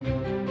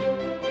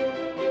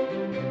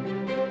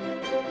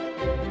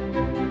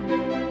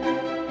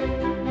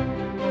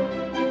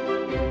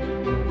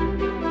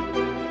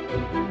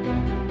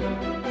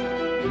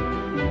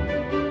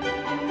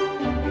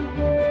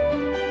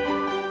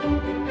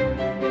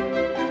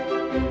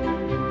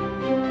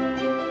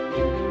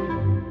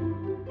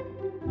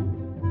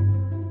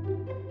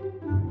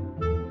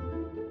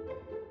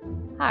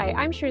Hi,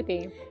 I'm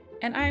Shruti.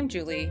 And I'm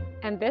Julie.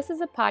 And this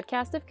is a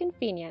podcast of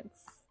convenience.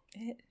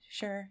 It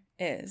sure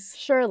is.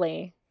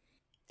 Surely.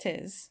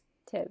 Tis.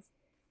 Tis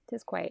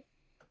quite.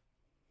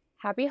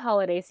 Happy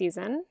holiday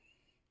season.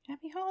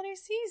 Happy holiday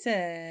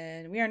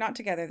season. We are not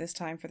together this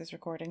time for this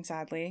recording,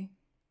 sadly.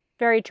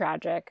 Very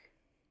tragic.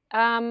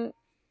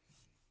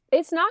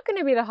 It's not going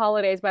to be the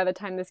holidays by the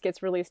time this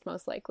gets released,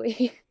 most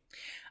likely.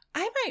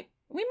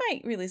 We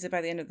might release it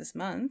by the end of this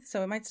month,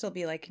 so it might still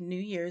be like New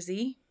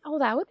Year's-y. Oh,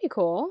 that would be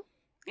cool.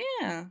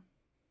 Yeah.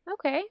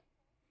 Okay.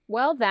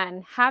 Well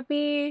then,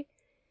 happy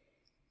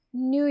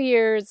New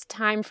Year's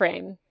time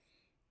frame.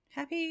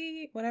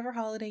 Happy whatever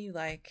holiday you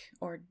like,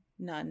 or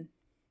none.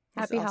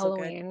 Happy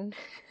Halloween.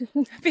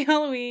 Happy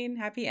Halloween.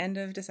 Happy end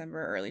of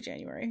December, early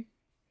January.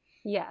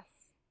 Yes.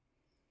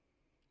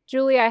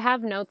 Julie, I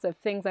have notes of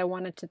things I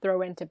wanted to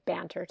throw into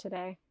banter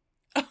today.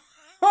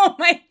 Oh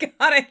my god,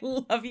 I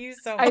love you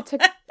so much.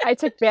 I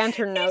took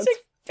banter notes. You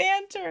took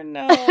banter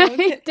notes.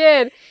 I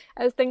did.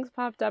 As things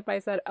popped up, I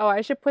said, oh,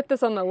 I should put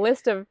this on the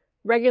list of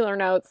regular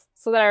notes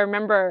so that I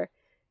remember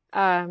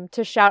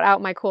to shout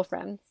out my cool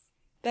friends.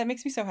 That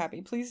makes me so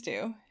happy. Please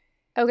do.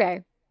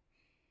 Okay.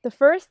 The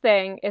first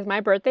thing is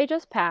my birthday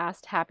just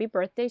passed. Happy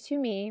birthday to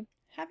me.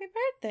 Happy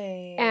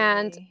birthday.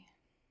 And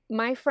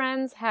my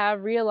friends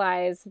have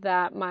realized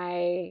that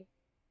my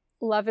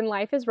love in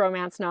life is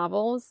romance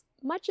novels,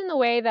 much in the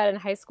way that in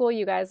high school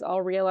you guys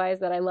all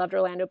realized that I loved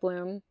Orlando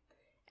Bloom.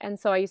 And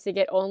so I used to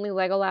get only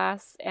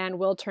Legolas and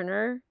Will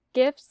Turner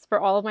gifts for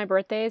all of my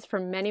birthdays for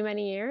many,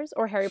 many years,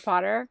 or Harry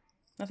Potter.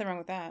 Nothing wrong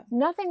with that.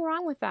 Nothing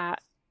wrong with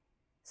that.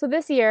 So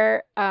this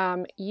year,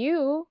 both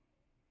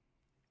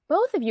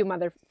of you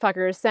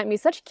motherfuckers sent me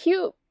such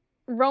cute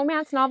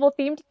romance novel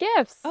themed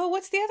gifts. Oh,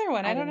 what's the other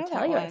one? I don't know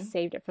that one. I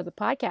saved it for the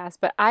podcast,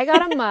 but I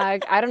got a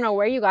mug. I don't know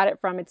where you got it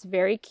from. It's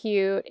very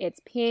cute.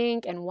 It's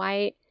pink and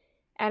white,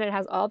 and it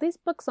has all these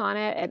books on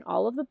it, and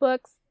all of the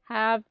books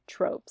have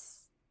tropes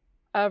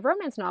of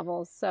romance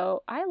novels.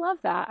 So I love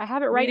that. I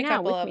have it right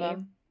now with me.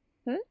 Them.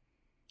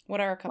 What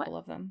are a couple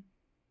of them?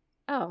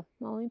 Oh,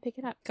 well, let me pick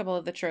it up. A couple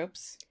of the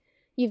tropes.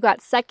 You've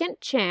got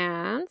Second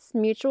Chance,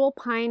 Mutual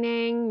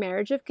Pining,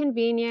 Marriage of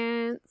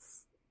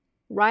Convenience,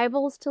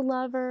 Rivals to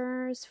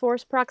Lovers,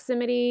 Forced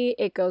Proximity.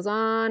 It goes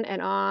on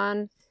and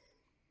on.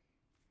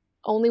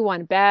 Only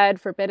One Bed,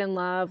 Forbidden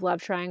Love,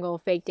 Love Triangle,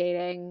 Fake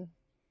Dating.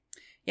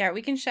 Yeah,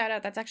 we can shout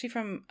out. That's actually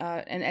from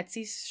an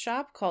Etsy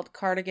shop called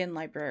Cardigan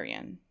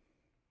Librarian.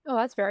 Oh,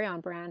 that's very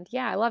on brand.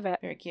 Yeah, I love it.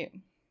 Very cute.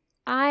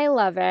 I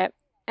love it.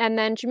 And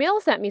then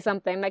Jamil sent me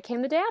something that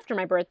came the day after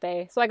my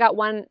birthday. So I got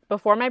one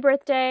before my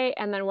birthday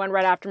and then one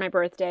right after my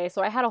birthday.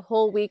 So I had a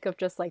whole week of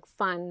just like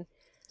fun.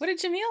 What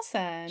did Jamil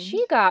send?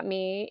 She got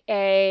me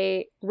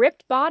a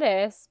ripped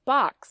bodice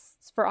box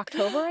for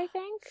October, I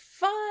think.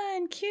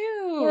 Fun, cute.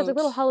 Yeah, there's like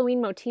little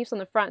Halloween motifs on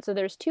the front. So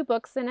there's 2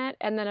 books in it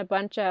and then a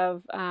bunch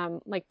of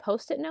like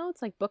Post-it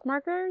notes, like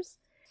bookmarkers.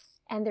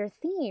 And they're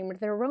themed.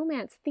 They're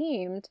romance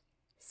themed.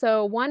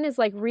 So one is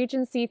like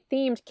Regency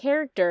themed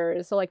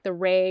characters. So like the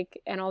rake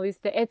and all these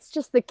things. It's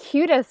just the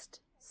cutest,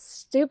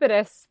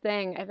 stupidest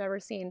thing I've ever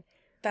seen.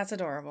 That's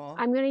adorable.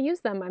 I'm going to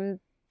use them.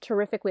 I'm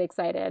terrifically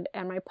excited.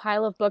 And my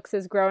pile of books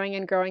is growing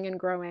and growing and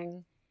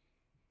growing.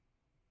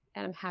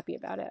 And I'm happy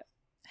about it.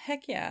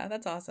 Heck yeah.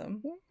 That's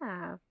awesome.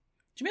 Yeah.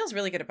 Jamil's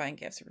really good at buying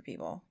gifts for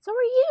people. So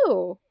are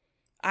you.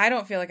 I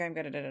don't feel like I'm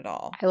good at it at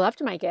all. I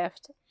loved my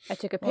gift. I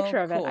took a picture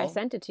of it. Cool. I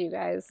sent it to you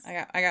guys.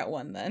 I got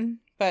one then.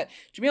 But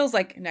Jamil's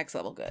like next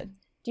level good.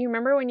 Do you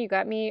remember when you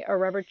got me a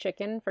rubber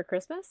chicken for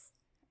Christmas?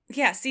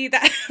 Yeah, see,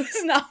 that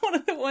was not one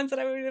of the ones that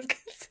I would have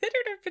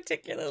considered a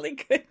particularly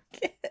good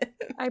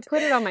gift. I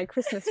put it on my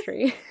Christmas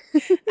tree.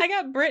 I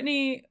got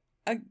Brittany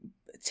a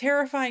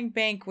terrifying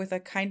bank with a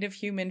kind of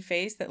human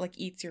face that like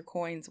eats your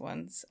coins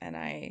once. And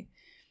I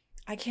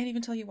can't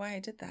even tell you why I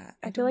did that.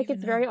 I feel like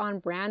it's very on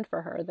brand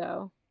for her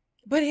though.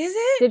 But is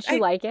it? Did she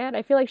like it?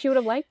 I feel like she would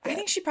have liked it. I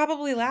think she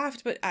probably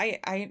laughed, but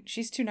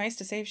she's too nice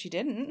to say if she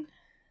didn't.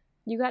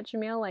 You got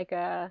Jamil like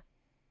a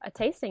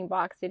tasting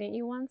box, didn't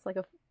you once? Like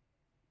a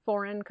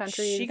foreign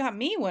country. She got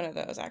me one of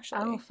those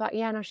actually. Oh,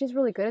 yeah, no, she's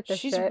really good at this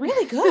She's shit.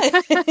 really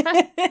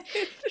good.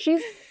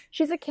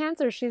 She's a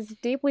Cancer. She's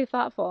deeply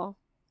thoughtful.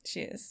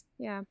 She is.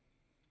 Yeah.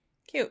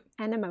 Cute.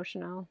 And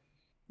emotional.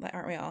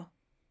 Aren't we all?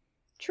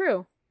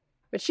 True.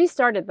 But she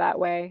started that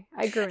way.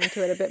 I grew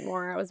into it a bit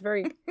more. I was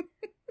very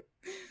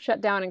shut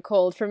down and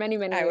cold for many,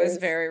 many years. I was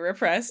very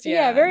repressed,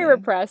 yeah. Yeah, very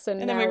repressed.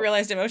 And then we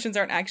realized emotions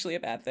aren't actually a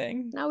bad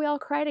thing. Now we all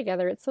cry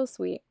together. It's so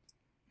sweet.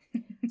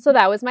 So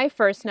that was my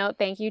first note.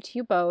 Thank you to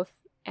you both.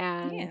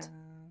 And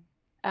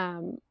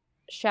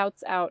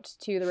shouts out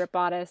to the Rip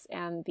Bodice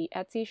and the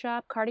Etsy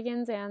shop,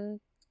 Cardigans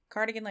and...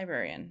 Cardigan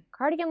Librarian.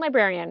 Cardigan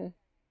Librarian.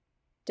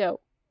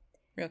 Dope.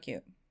 Real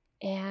cute.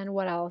 And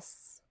what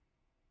else?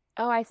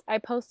 Oh, I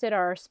posted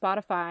our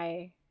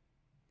Spotify...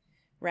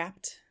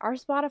 Wrapped. Our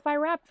Spotify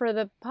Wrapped for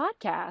the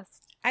podcast.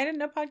 I didn't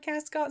know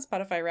podcasts got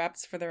Spotify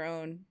Wraps for their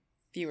own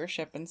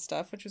viewership and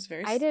stuff, which was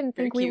very I didn't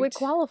think cute. we would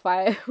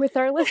qualify with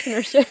our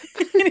listenership.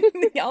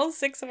 All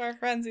 6 of our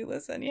friends who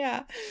listen,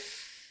 yeah.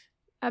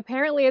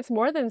 Apparently it's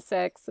more than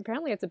 6.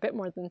 Apparently it's a bit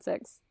more than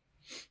 6.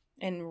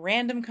 In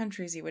random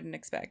countries you wouldn't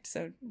expect.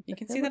 So you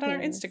can see that on our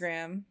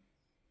Instagram.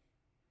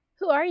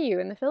 Who are you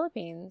in the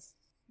Philippines?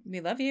 We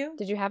love you.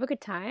 Did you have a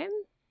good time?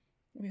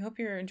 We hope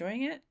you're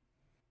enjoying it.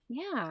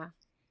 Yeah.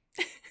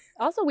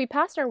 Also, we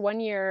passed our 1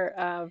 year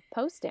of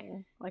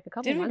posting like a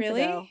couple months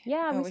ago.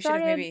 Yeah, we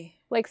started maybe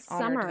like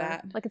summer.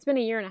 That. Like it's been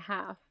a year and a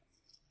half.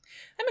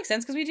 That makes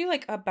sense because we do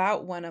like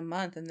about one a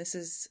month, and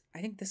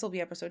I think this will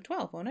be episode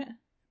 12, won't it?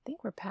 I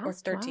think we're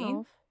past or 13,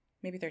 12.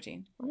 Maybe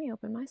 13. Let me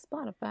open my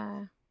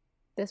Spotify.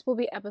 This will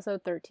be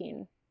episode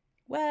 13.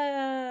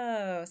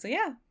 Whoa! So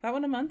yeah, about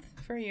one a month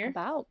for a year.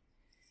 About.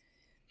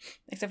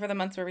 Except for the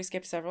months where we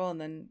skipped several, and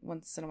then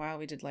once in a while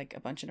we did like a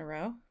bunch in a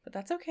row. But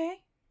that's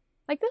okay.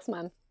 Like this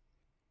month,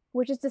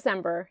 which is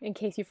December. In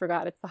case you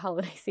forgot, it's the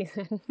holiday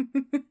season.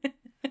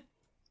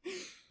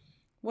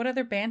 What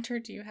other banter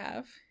do you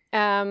have?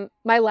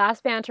 My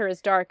last banter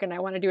is dark, and I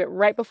want to do it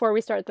right before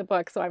we start the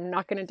book, so I'm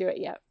not going to do it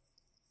yet.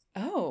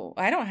 Oh,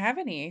 I don't have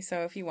any,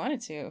 so if you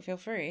wanted to, feel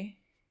free.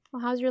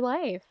 Well, how's your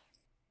life?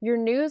 Your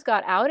news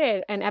got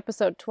outed in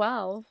episode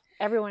 12.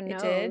 Everyone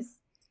knows. It did,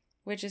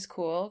 which is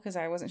cool, because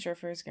I wasn't sure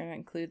if I was going to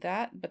include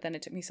that, but then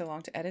it took me so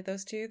long to edit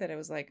those two that I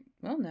was like,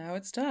 well, now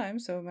it's time,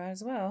 so might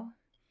as well.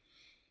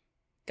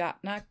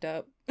 Got knocked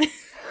up.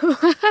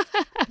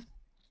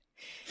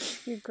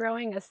 You're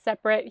growing a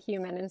separate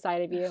human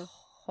inside of you. A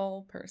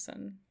whole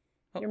person.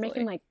 Hopefully. You're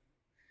making like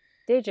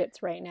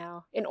digits right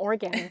now in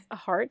organs. A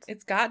heart.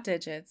 It's got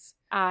digits.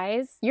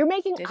 Eyes. You're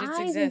making digits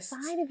eyes exist.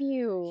 inside of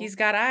you. He's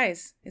got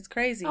eyes. It's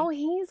crazy. Oh,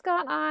 he's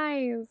got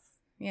eyes.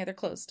 Yeah, they're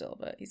closed still,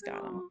 but he's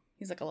got them.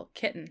 He's like a little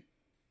kitten.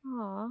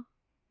 Aw.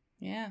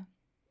 Yeah.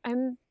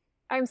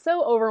 I'm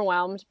so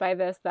overwhelmed by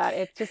this that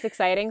it's just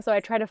exciting. So I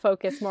try to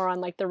focus more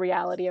on like the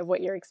reality of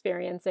what you're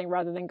experiencing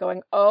rather than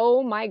going,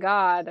 oh my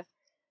God,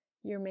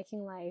 you're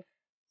making life.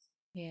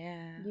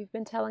 Yeah. You've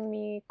been telling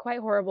me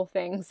quite horrible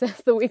things as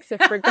the weeks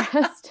have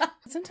progressed.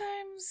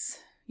 Sometimes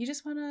you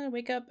just want to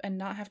wake up and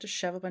not have to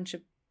shove a bunch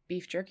of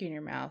beef jerky in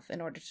your mouth in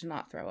order to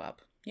not throw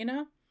up, you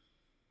know?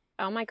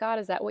 Oh my God,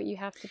 is that what you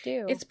have to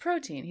do? It's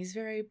protein. He's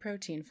very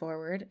protein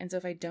forward. And so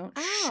if I don't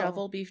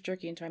shovel beef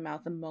jerky into my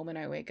mouth the moment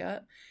I wake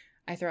up,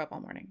 I throw up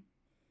all morning.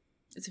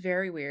 It's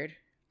very weird.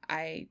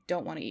 I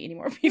don't want to eat any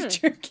more beef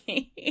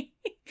jerky.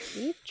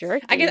 Beef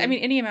jerky? I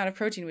any amount of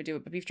protein would do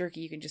it, but beef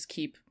jerky you can just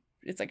keep.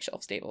 It's like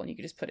shelf stable and you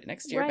can just put it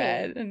next to your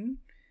bed. And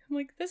I'm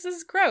like, this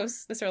is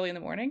gross this early in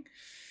the morning.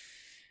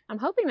 I'm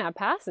hoping that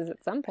passes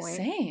at some point.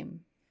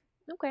 Same.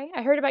 Okay.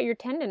 I heard about your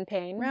tendon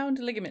pain. Round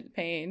ligament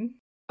pain.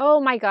 Oh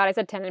my God, I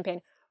said tendon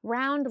pain.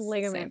 Round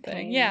ligament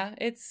pain. Yeah,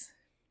 it's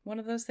one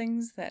of those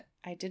things that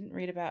I didn't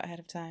read about ahead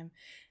of time.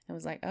 And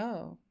was like,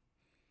 oh,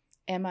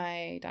 am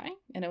I dying?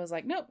 And it was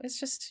like, no, it's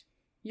just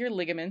your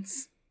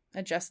ligaments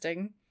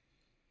adjusting.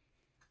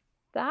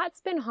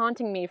 That's been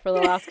haunting me for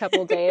the last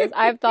couple of days.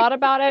 I've thought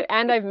about it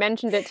and I've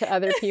mentioned it to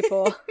other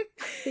people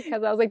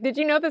because I was like, did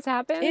you know this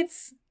happened?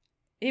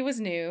 It was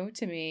new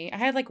to me. I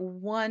had like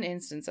one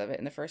instance of it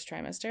in the first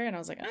trimester and I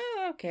was like,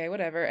 oh, okay,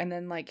 whatever. And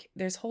then like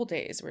there's whole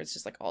days where it's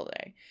just like all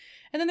day.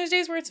 And then there's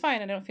days where it's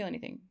fine. I don't feel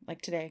anything.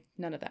 Like today,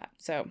 none of that.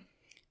 So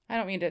I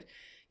don't mean to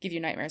give you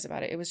nightmares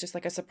about it. It was just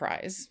like a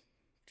surprise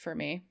for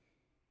me.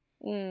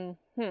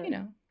 Mm-hmm. You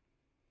know,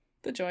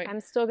 the joy. I'm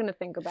still going to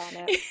think about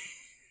it.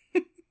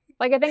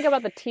 Like, I think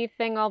about the teeth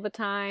thing all the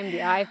time,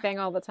 the eye thing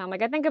all the time.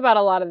 Like, I think about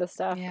a lot of this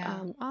stuff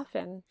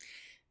often.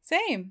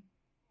 Same.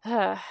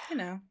 You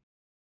know.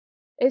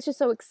 It's just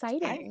so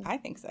exciting. I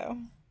think so.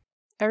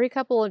 Every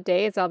couple of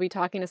days, I'll be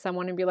talking to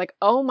someone and be like,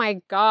 oh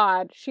my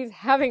God, she's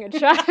having a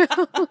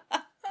child.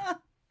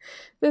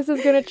 This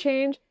is going to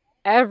change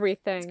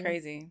everything. It's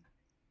crazy.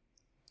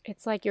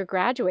 It's like you're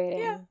graduating.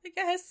 Yeah, I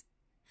guess.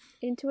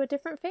 Into a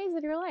different phase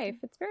of your life.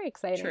 It's very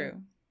exciting.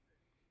 True.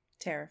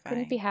 Terrifying.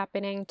 Couldn't be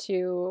happening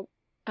to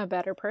a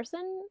better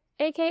person,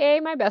 aka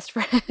my best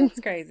friend. It's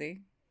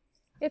crazy.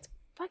 It's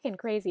fucking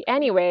crazy.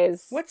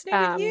 Anyways. What's new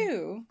with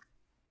you?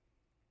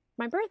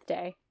 My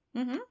birthday.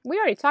 Mm-hmm. We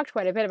already talked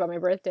quite a bit about my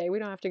birthday. We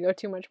don't have to go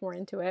too much more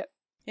into it.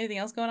 Anything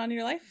else going on in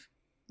your life?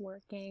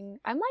 Working.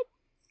 I'm like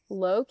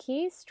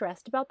low-key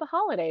stressed about the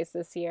holidays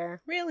this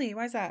year. Really?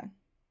 Why's that?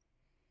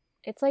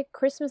 It's like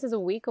Christmas is a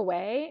week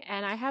away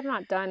and I have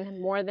not done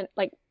more than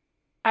like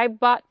I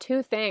bought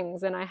 2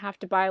 things and I have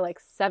to buy like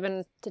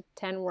 7 to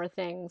 10 more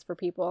things for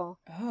people.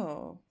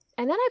 Oh.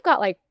 And then I've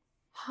got like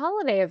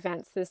holiday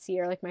events this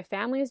year. Like my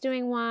family is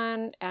doing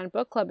one and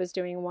book club is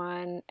doing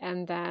one.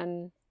 And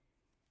then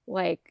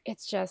like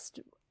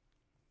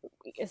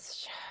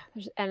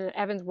and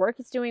Evan's work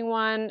is doing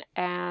one.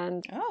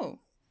 And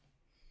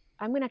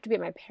I'm going to have to be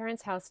at my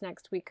parents' house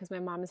next week because my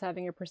mom is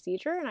having a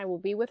procedure and I will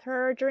be with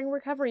her during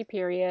recovery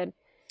period.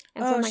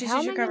 And so I'm like,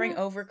 she's recovering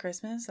over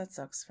Christmas? That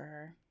sucks for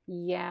her.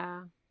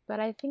 Yeah, but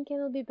I think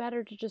it'll be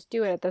better to just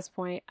do it at this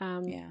point.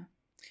 Yeah.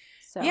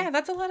 So. Yeah,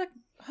 that's a lot of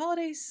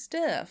holiday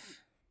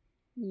stuff.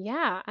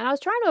 Yeah, and I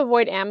was trying to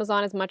avoid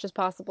Amazon as much as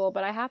possible,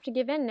 but I have to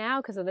give in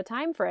now because of the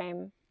time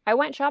frame. I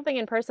went shopping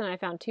in person and I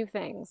found 2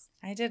 things.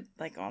 I did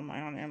like all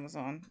mine on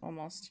Amazon,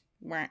 almost.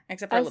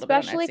 except for a little bit on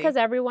Especially Etsy. because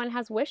everyone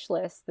has wish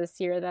lists this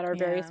year that are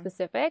very Yeah.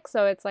 specific.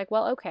 So it's like,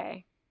 well,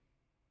 okay.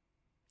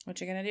 What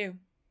you gonna do?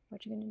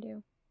 What you gonna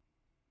do?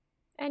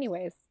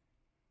 Anyways.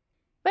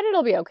 But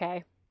it'll be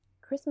okay.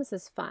 Christmas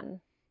is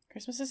fun.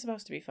 Christmas is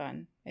supposed to be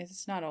fun.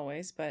 It's not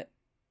always, but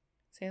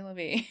c'est la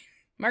vie.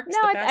 Marks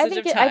No, the passage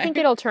of time. I think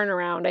it'll turn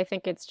around. I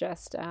think it's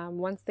just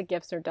once the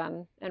gifts are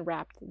done and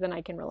wrapped, then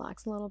I can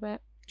relax a little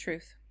bit.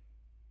 Truth.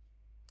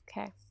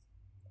 Okay.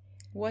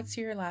 What's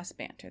your last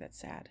banter that's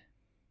sad?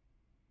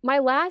 My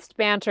last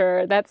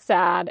banter that's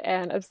sad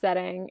and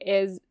upsetting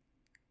is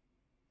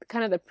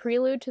kind of the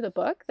prelude to the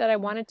book that I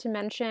wanted to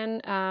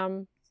mention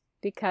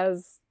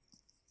because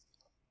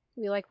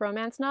we like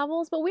romance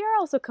novels, but we are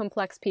also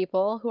complex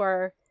people who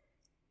are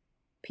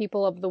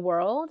people of the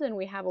world, and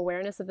we have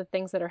awareness of the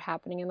things that are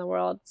happening in the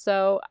world.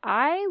 So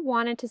I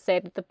wanted to say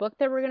that the book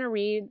that we're going to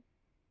read,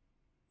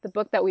 the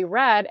book that we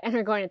read and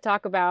are going to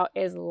talk about,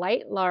 is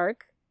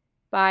Lightlark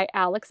by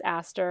Alex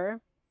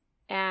Astor.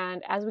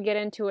 And as we get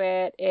into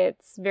it,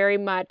 it's very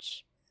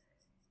much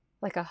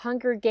like a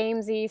Hunger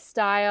Games-y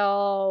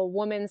style,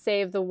 woman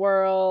save the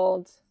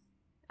world,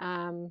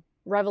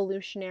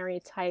 revolutionary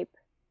type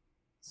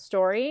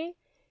story.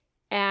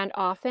 And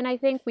often I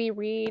think we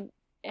read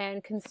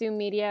and consume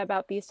media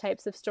about these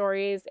types of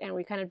stories and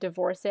we kind of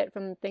divorce it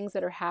from the things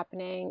that are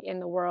happening in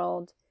the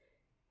world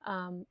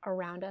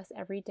around us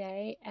every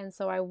day. And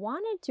so I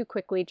wanted to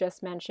quickly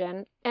just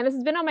mention, and this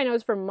has been on my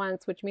nose for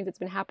months, which means it's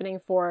been happening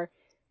for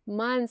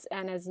months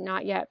and has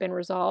not yet been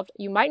resolved.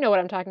 You might know what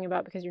I'm talking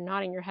about because you're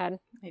nodding your head.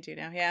 I do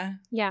now, yeah.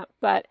 Yeah,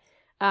 but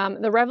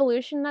the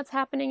revolution that's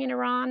happening in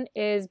Iran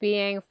is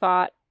being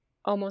fought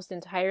almost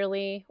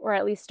entirely, or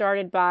at least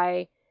started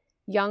by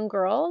young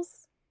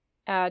girls,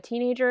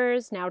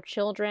 teenagers, now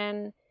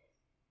children.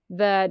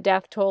 The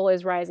death toll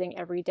is rising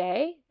every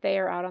day. They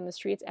are out on the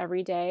streets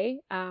every day,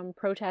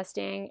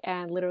 protesting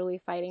and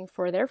literally fighting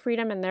for their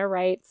freedom and their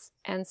rights.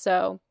 And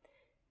so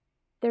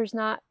there's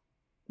not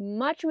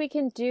much we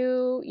can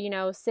do,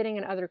 sitting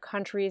in other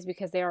countries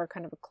because they are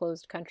kind of a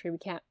closed country. We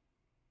can't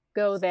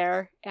go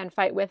there and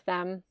fight with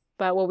them.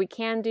 But what we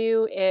can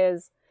do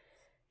is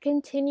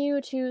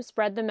continue to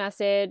spread the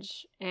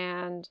message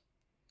and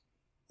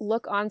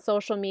look on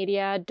social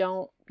media.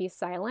 Don't be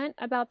silent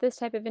about this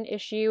type of an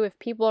issue. If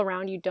people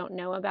around you don't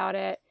know about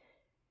it,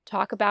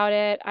 talk about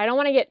it. I don't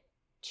want to get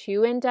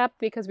too in depth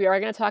because we are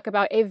going to talk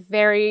about a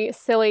very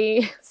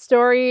silly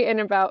story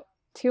in about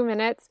 2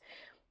 minutes.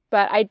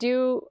 But I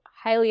do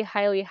highly,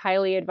 highly,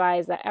 highly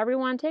advise that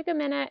everyone take a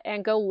minute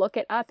and go look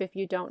it up if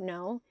you don't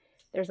know.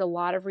 There's a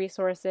lot of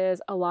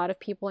resources. A lot of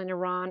people in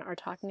Iran are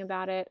talking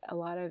about it. A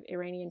lot of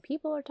Iranian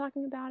people are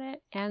talking about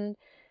it. And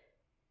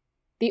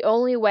the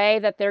only way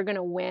that they're going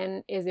to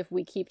win is if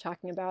we keep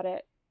talking about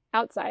it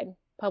outside.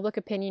 Public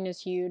opinion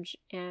is huge,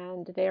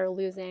 and they are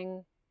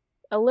losing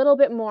a little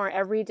bit more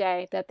every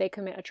day that they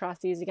commit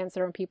atrocities against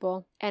their own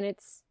people. And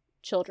it's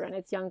children,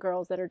 it's young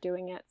girls that are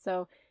doing it.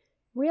 So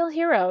real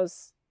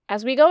heroes.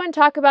 As we go and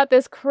talk about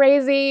this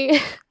crazy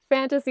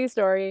fantasy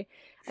story,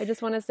 I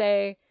just want to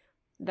say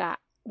that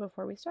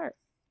before we start.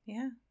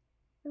 Yeah.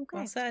 Okay.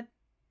 Well said.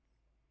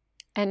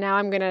 And now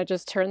I'm going to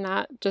just turn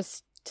that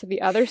just to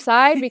the other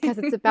side because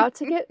it's about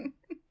to get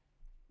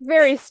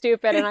very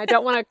stupid and I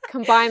don't want to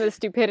combine the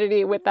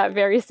stupidity with that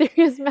very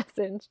serious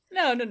message.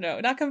 No,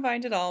 not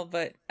combined at all,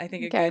 but I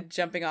think a good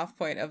jumping off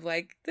point of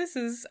like, this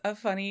is a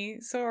funny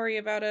story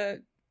about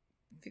a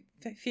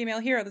female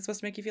hero that's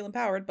supposed to make you feel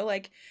empowered, but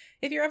like,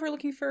 if you're ever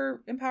looking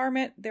for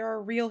empowerment, there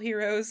are real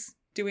heroes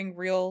doing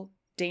real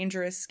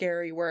dangerous,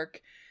 scary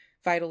work,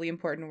 vitally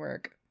important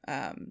work.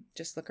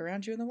 Just look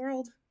around you in the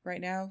world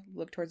right now.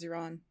 Look towards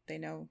Iran. They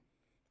know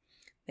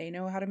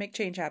how to make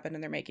change happen,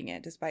 and they're making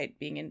it despite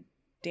being in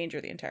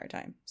danger the entire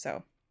time.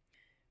 So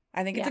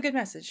I think it's a good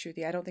message,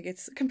 Shruti. I don't think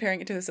it's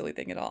comparing it to a silly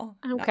thing at all.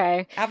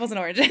 Okay. No. Apples and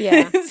oranges.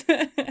 Yeah.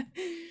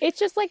 It's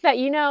just like that,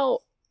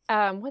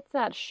 what's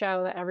that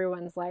show that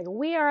everyone's like,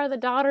 we are the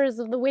daughters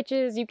of the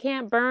witches, you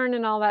can't burn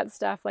and all that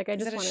stuff. Like, I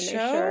just want to make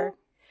sure.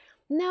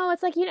 No,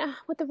 it's like,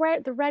 with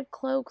the red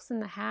cloaks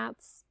and the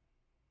hats.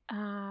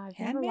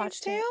 Handmaid's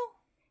Tale?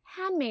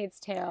 Handmaid's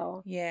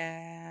Tale.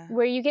 Yeah.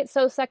 Where you get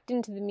so sucked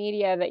into the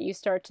media that you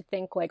start to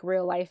think like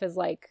real life is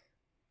like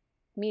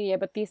media,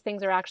 but these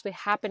things are actually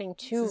happening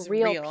to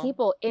real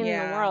people in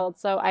the world.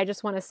 So I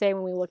just want to say,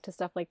 when we look to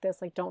stuff like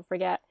this, like, don't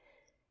forget,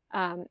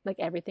 like,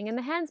 everything in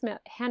the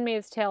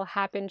Handmaid's Tale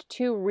happened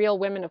to real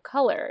women of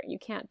color. You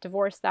can't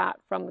divorce that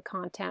from the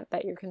content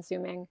that you're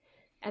consuming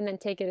and then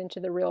take it into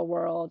the real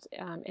world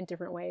in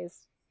different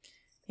ways.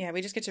 Yeah,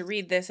 we just get to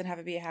read this and have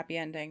it be a happy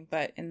ending,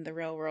 but in the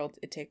real world,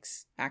 it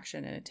takes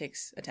action and it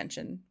takes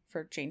attention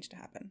for change to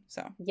happen.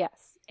 So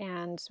yes,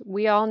 and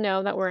we all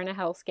know that we're in a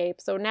hellscape.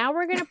 So now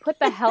we're going to put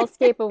the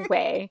hellscape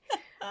away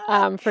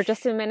for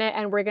just a minute,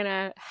 and we're going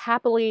to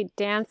happily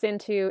dance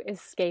into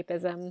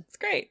escapism. It's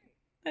great.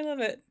 I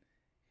love it.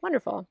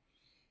 Wonderful.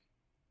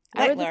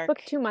 Lightlark. I read this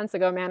book 2 months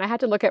ago, man. I had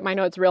to look at my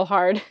notes real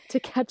hard to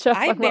catch up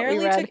on what we read. I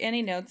barely took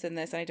any notes in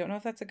this, and I don't know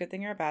if that's a good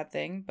thing or a bad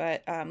thing,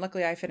 but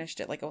luckily I finished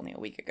it like only a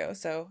week ago,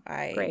 so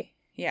I Great.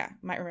 Yeah,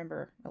 might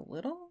remember a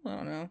little. I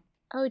don't know.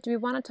 Oh, do we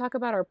want to talk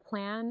about our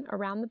plan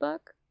around the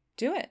book?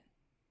 Do it.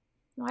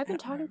 No, I've been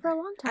talking for a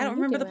long time. I don't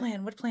You remember do the it.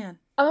 plan. What plan?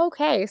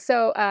 Okay,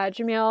 so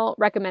Jamil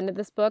recommended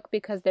this book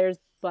because there's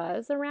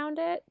buzz around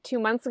it. 2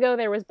 months ago,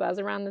 there was buzz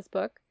around this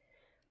book.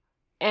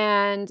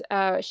 And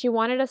she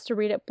wanted us to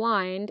read it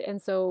blind,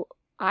 and so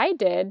I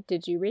did.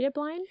 Did you read it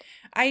blind?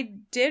 I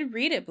did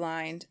read it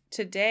blind.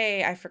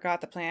 Today, I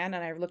forgot the plan,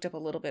 and I looked up a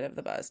little bit of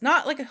the buzz.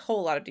 Not like a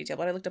whole lot of detail,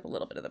 but I looked up a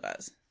little bit of the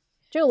buzz.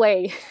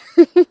 Julie.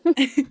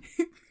 The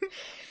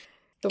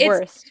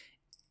worst.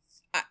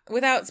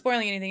 Without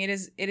spoiling anything,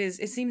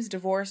 it seems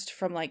divorced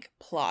from like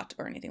plot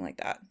or anything like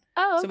that.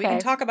 Oh, okay. So we can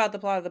talk about the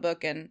plot of the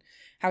book and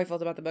how we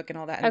felt about the book and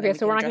all that. And okay,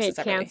 so we're not going to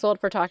get canceled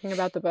for talking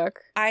about the book?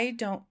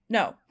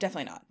 No,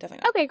 definitely not.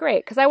 Definitely not. Okay,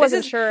 great, because I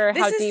wasn't sure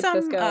how deep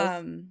this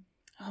goes.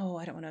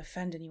 I don't want to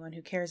offend anyone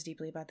who cares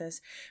deeply about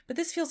this, but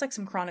this feels like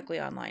some chronically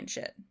online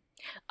shit.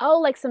 Oh,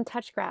 like some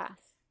touch grass.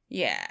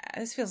 Yeah,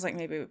 this feels like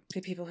maybe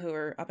the people who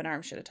are up in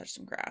arms should have touched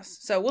some grass.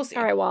 So we'll see.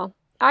 All right, well,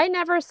 I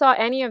never saw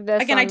any of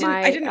this. Again, I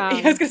didn't.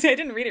 I was gonna say I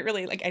didn't read it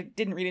really. Like I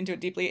didn't read into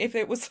it deeply. If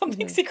it was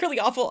something secretly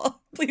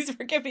awful, please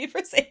forgive me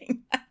for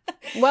saying that.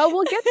 Well,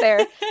 we'll get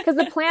there because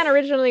the plan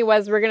originally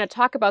was we're going to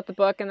talk about the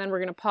book and then we're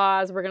going to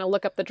pause. We're going to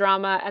look up the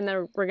drama and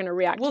then we're going to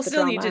react. We'll to the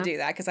still drama. need to do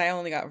that because I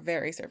only got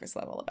very surface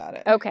level about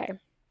it. Okay.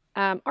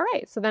 All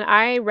right. So then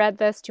I read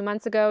this 2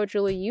 months ago.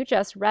 Julie, you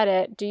just read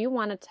it. Do you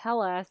want to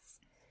tell us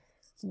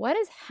what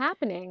is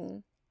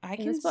happening? I in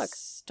can this book?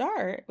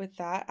 Start with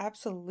that.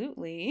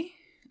 Absolutely.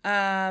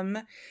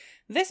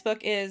 This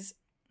book is,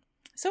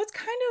 so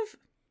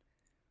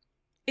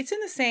it's in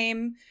the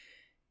same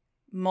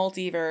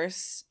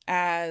multiverse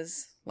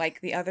as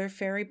like the other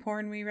fairy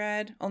porn we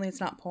read, only it's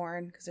not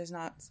porn because there's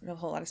not a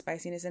whole lot of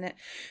spiciness in it,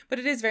 but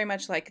it is very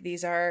much like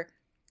these are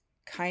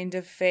kind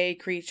of fae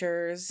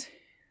creatures,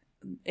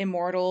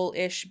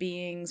 immortal-ish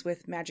beings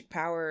with magic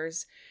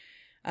powers.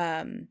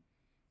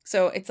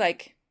 So it's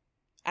like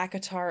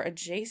ACOTAR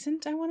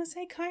adjacent, I want to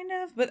say, kind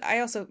of, but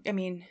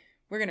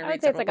we're going to read I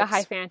would say it's like books. A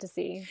high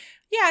fantasy.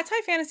 Yeah, it's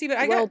high fantasy, but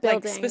I got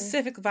building. like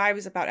specific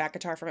vibes about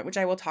ACOTAR from it, which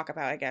I will talk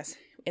about, I guess,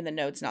 in the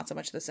notes, not so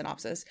much the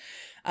synopsis.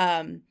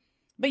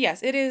 But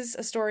yes, it is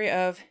a story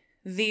of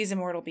these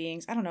immortal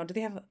beings. I don't know,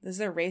 does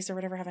their race or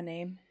whatever have a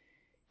name?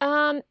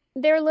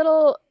 Their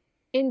little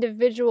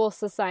individual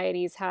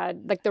societies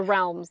had, like the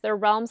realms. Their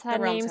realms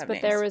had names,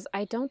 but there was,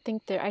 I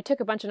took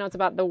a bunch of notes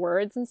about the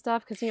words and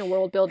stuff, because,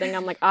 world building,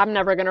 I'm like, I'm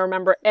never going to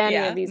remember any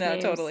of these names.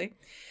 Yeah, no, totally.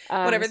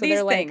 Whatever, so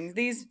these things,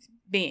 these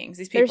beings,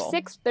 these people.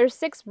 There's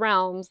six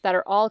realms that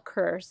are all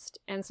cursed,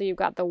 and so you've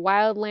got the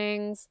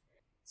wildlings,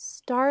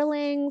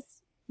 starlings,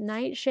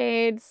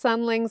 nightshades,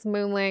 sunlings,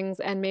 moonlings,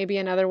 and maybe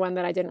another one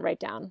that I didn't write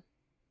down.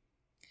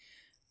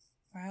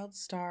 Wild,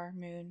 star,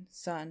 moon,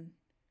 sun,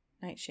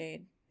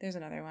 nightshade. There's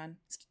another one.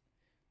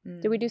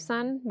 Did we do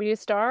sun? We do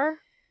star?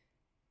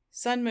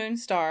 Sun, moon,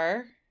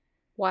 star.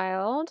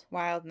 Wild,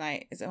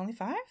 night. Is it only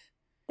 5?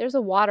 There's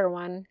a water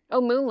one.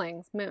 Oh,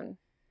 moonlings, moon.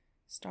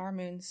 Star,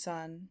 moon,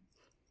 sun.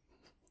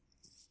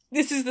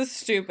 This is the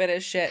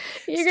stupidest shit.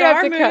 You're going to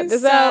have to cut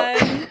this out.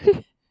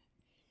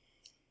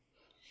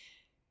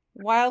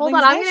 Wildlings. Hold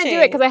on, I'm going to do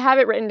it because I have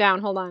it written down.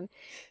 Hold on.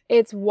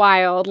 It's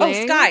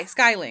wildlings. Oh,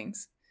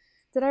 skylings.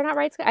 Did I not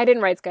write sky? I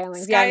didn't write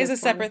skylings. Sky is a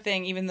separate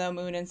thing, even though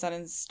moon and sun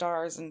and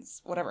stars and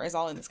whatever is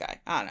all in the sky.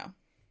 I don't know.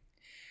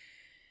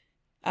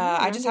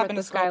 I just happened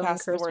to scroll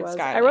past the word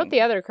skyling. I wrote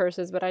the other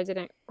curses, but I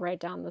didn't write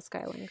down the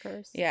skyling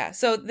curse. Yeah,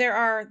 so there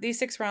are these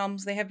 6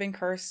 realms. They have been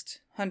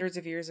cursed hundreds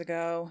of years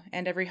ago,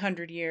 and every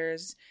 100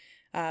 years,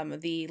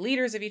 the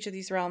leaders of each of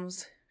these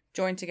realms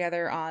join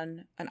together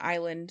on an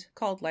island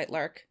called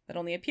Lightlark that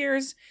only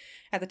appears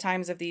at the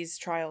times of these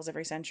trials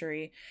every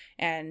century,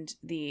 and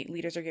the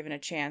leaders are given a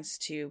chance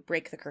to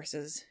break the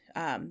curses.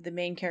 The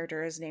main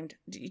character is named...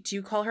 Do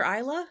you call her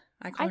Isla?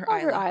 I call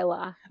her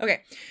Isla.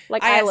 Okay.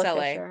 Like Isla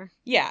Fisher.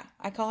 Yeah.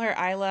 I call her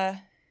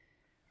Isla.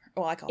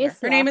 Well, I call her.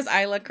 Her name is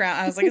Isla Crown.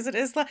 I was like, is it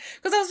Isla?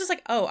 Because I was just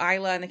like, oh,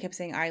 Isla. And they kept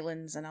saying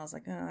islands. And I was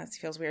like, oh, that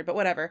feels weird. But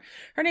whatever.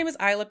 Her name is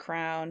Isla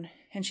Crown.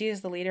 And she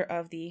is the leader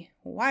of the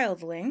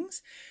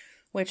Wildlings,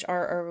 which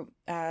are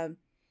a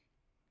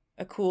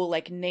cool,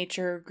 like,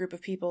 nature group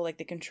of people. Like,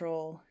 they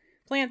control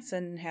plants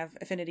and have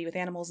affinity with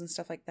animals and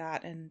stuff like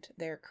that, and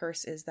their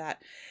curse is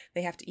that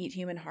they have to eat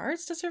human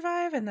hearts to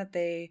survive, and that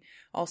they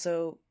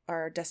also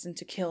are destined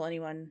to kill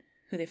anyone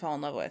who they fall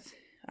in love with.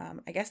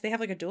 I guess they have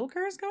like a dual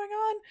curse going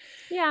on.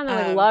 Yeah, and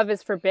then like love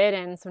is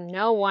forbidden, so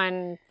no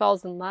one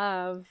falls in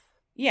love.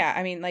 Yeah,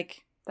 I mean,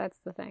 like, that's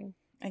the thing.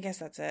 I guess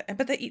that's it.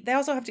 But they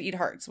also have to eat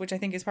hearts, which I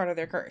think is part of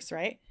their curse,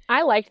 right?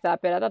 I liked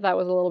that bit. I thought that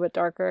was a little bit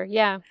darker.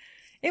 Yeah,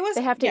 it was.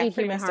 They have to eat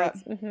human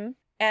hearts. Mm-hmm.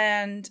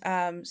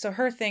 And so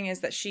her thing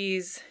is that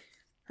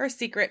her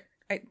secret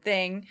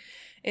thing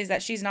is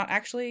that she's not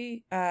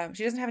actually,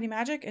 she doesn't have any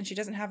magic, and she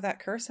doesn't have that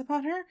curse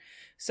upon her.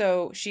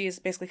 So she is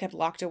basically kept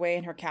locked away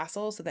in her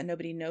castle so that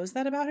nobody knows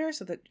that about her,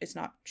 so that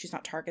she's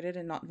not targeted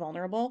and not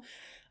vulnerable.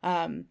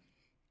 And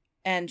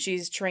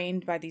she's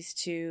trained by these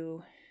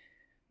 2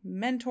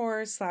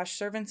 mentors /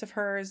 servants of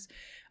hers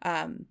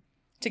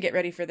to get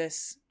ready for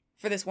this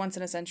once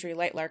in a century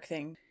Lightlark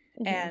thing.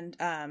 And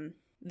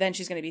then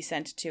she's going to be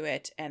sent to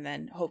it and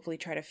then hopefully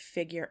try to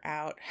figure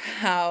out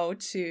how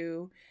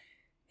to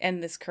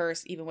end this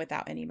curse even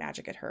without any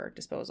magic at her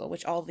disposal,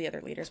 which all the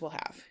other leaders will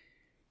have.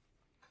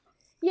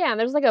 Yeah, and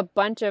there's like a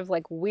bunch of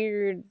like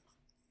weird,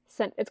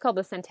 it's called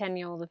the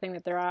Centennial, the thing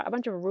that there are a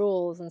bunch of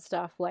rules and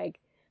stuff, like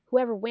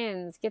whoever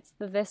wins gets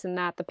the this and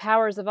that, the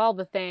powers of all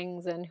the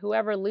things, and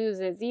whoever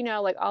loses, you know,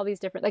 like all these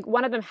different, like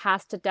one of them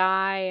has to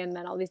die, and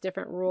then all these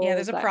different rules. Yeah,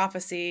 there's a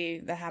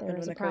prophecy that happened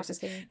when the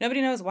curses.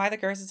 Nobody knows why the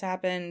curses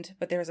happened,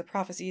 but there's a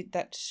prophecy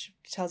that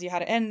tells you how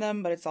to end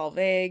them, but it's all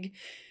vague,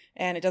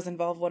 and it does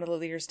involve one of the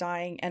leaders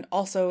dying. And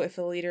also, if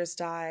the leaders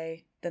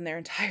die, then their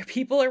entire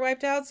people are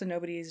wiped out, so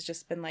nobody's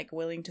just been like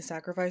willing to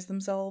sacrifice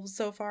themselves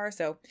so far.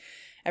 So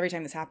every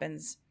time this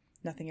happens,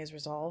 nothing is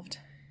resolved.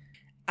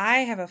 I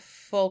have a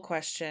full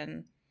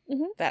question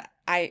that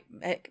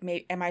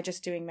am I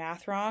just doing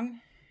math wrong?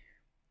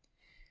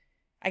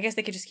 I guess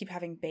they could just keep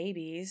having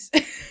babies.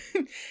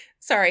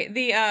 Sorry,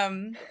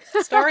 the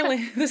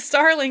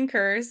starling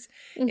curse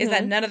is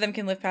that none of them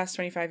can live past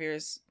 25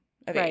 years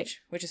of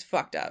age, which is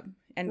fucked up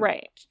and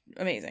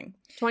amazing.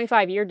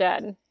 25, you're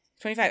dead.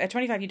 25 at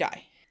 25 you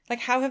die. Like,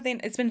 how have they?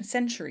 It's been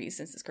centuries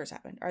since this curse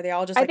happened. Are they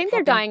all just? Like, I think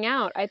they're dying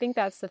out. I think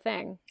that's the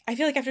thing. I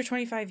feel like after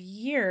 25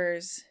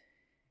 years.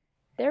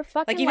 They're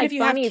fucking like even if you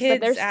bunnies, have kids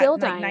but they're still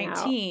at like dying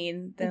 19,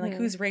 out. then like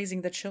who's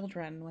raising the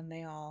children when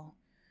they all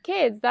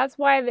kids? That's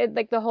why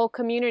like the whole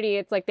community,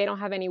 it's like they don't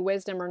have any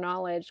wisdom or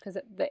knowledge because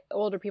the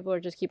older people are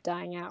just keep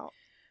dying out.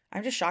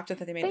 I'm just shocked that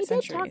they made it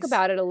centuries. They did talk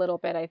about it a little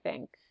bit, I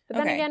think, but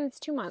then again, it's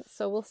 2 months,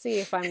 so we'll see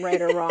if I'm right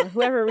or wrong.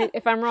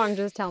 If I'm wrong,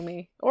 just tell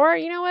me, or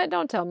you know what?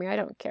 Don't tell me. I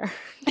don't care.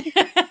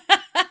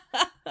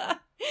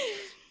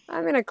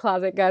 I'm in a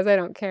closet, guys. I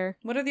don't care.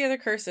 What are the other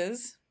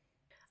curses?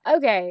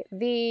 Okay,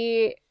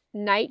 the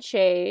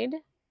Nightshade.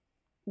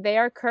 They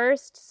are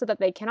cursed so that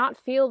they cannot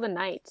feel the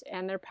night,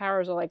 and their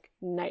powers are like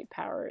night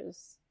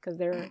powers because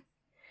they're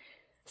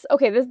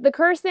okay. The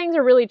curse things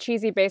are really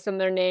cheesy based on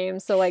their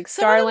names. So like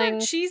starling, some of them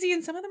are cheesy,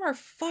 and some of them are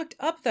fucked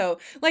up though.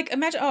 Like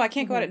imagine, I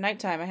can't go out at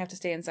nighttime. I have to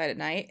stay inside at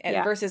night.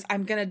 And versus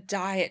I'm gonna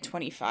die at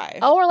 25.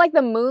 Oh, or like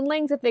the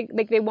moonlings, if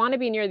they want to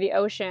be near the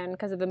ocean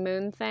because of the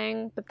moon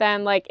thing, but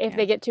then like if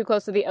they get too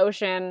close to the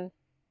ocean,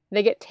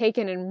 they get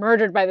taken and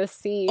murdered by the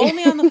sea.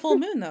 Only on the full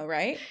moon though,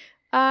 right?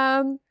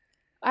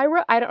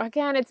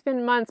 Again, it's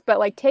been months, but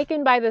like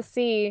taken by the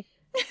sea,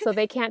 so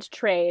they can't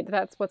trade.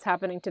 That's what's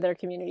happening to their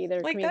community.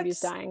 Their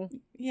community's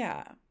dying.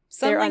 Yeah.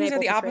 Sunlings are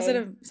the opposite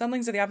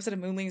of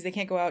moonlings. They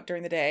can't go out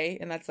during the day,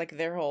 and that's like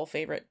their whole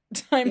favorite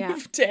time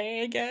of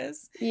day, I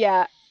guess.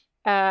 Yeah.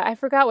 I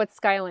forgot what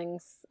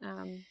skylings.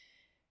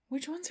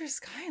 Which ones are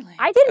skylings?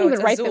 I didn't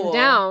even write them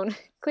down.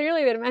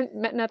 Clearly, they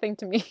meant nothing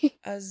to me.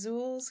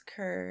 Azul's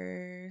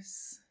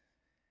curse.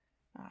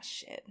 Oh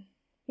shit.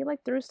 He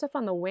like threw stuff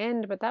on the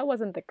wind, but that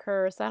wasn't the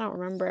curse. I don't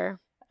remember.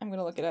 I'm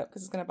gonna look it up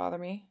because it's gonna bother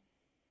me.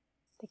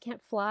 They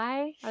can't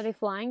fly? Are they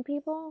flying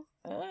people?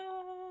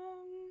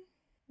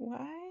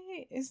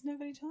 Why is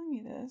nobody telling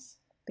me this?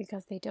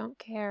 Because they don't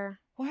care.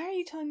 Why are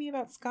you telling me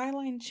about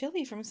Skyline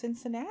Chili from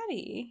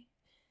Cincinnati?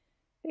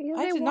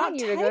 Because they want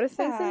you to go to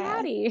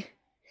Cincinnati.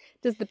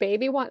 Does the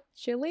baby want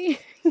chili?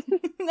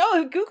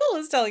 No, Google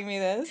is telling me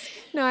this.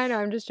 No, I know.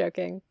 I'm just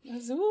joking.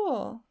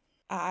 Azul.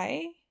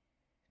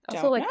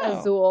 Also, like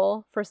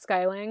Azul for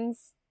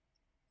skylings.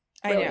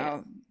 Brilliant.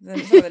 I know.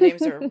 Some of the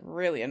names are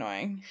really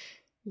annoying.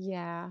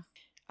 Yeah.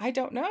 I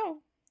don't know.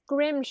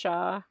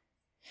 Grimshaw.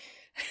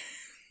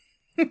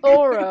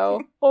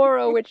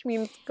 Oro, which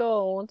means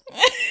gold.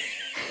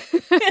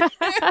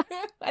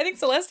 I think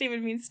Celeste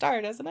even means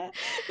star, doesn't it?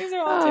 These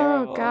are all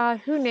terrible. Oh,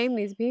 God. Who named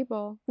these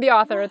people? The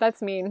author.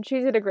 That's mean. She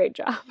did a great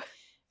job.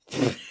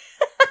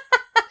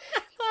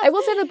 I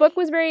will say the book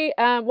was very,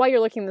 while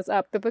you're looking this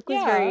up, the book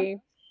was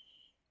very...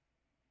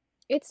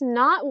 It's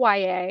not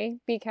YA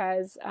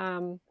because,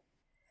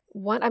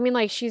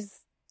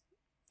 she's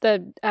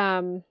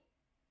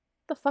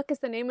the fuck is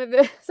the name of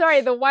it?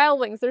 Sorry, the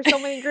Wildlings. There's so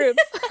many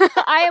groups.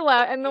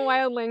 Isla and the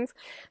Wildlings.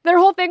 Their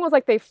whole thing was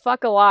like they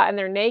fuck a lot and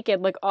they're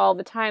naked like all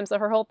the time. So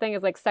her whole thing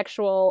is like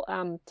sexual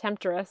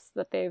temptress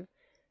that they've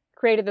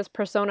created this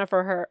persona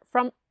for her.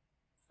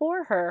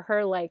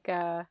 Her like,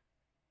 what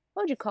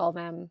would you call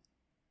them?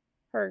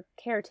 Her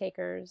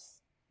caretakers.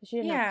 She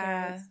didn't have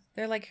parents.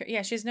 They're like her.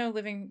 Yeah, she has no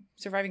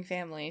surviving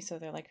family, so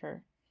they're like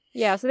her.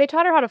 Yeah, so they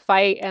taught her how to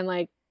fight, and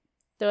like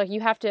they're like,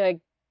 you have to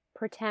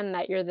pretend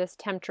that you're this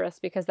temptress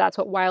because that's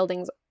what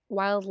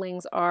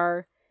wildlings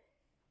are.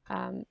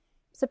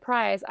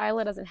 Surprise,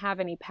 Isla doesn't have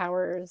any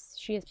powers.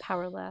 She is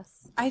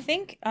powerless. I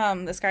think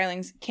the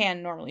Skylings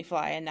can normally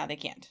fly, and now they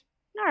can't.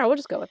 All right, we'll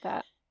just go with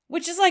that.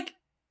 Which is like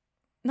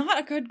not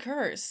a good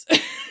curse.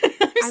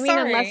 I mean,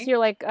 unless you're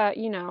like,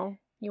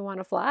 you want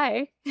to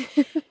fly.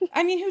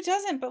 I mean, who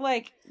doesn't? But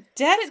like,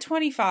 dead at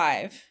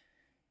 25.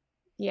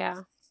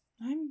 Yeah.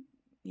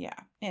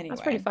 Anyway.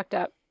 That's pretty fucked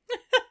up.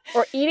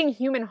 Or eating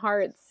human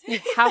hearts. You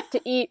have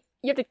to eat.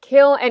 You have to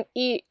kill and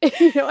eat,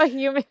 a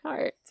human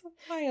heart.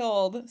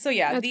 Wild. So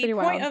yeah, That's the pretty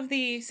point wild. of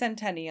the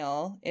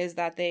centennial is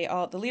that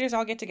the leaders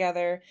all get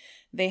together.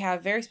 They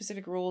have very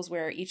specific rules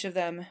where each of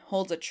them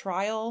holds a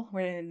trial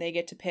where they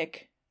get to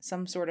pick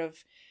some sort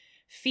of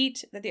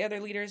feat that the other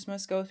leaders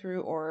must go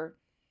through or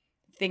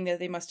thing that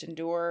they must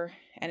endure,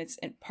 and it's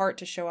in part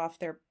to show off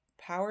their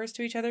powers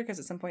to each other because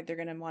at some point they're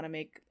going to want to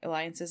make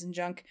alliances and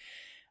junk,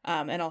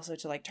 and also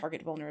to like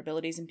target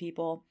vulnerabilities in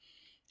people,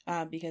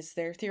 because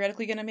they're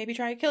theoretically going to maybe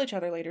try to kill each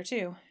other later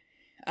too.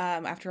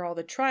 After all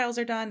the trials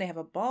are done, they have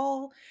a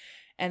ball,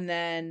 and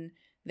then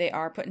they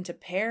are put into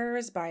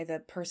pairs by the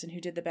person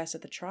who did the best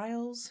at the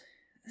trials.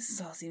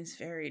 This all seems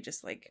very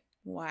just like,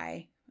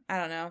 why? I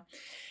don't know.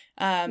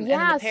 And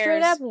then the pairs...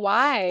 straight up,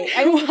 why?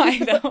 I mean, why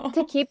though?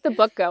 To keep the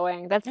book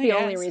going. That's the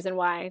only reason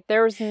why.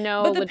 There's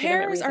no but the legitimate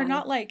pairs reason. Are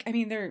not like, I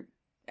mean, they're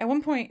at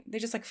one point they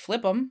just like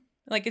flip them.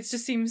 Like it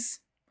just seems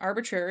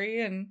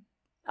arbitrary and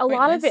a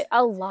lot of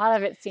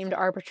it seemed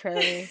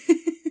arbitrary.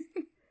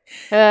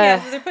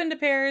 Yeah, so they're put into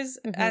pairs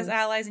as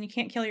allies, and you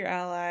can't kill your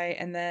ally.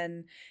 And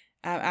then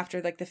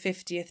after like the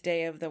 50th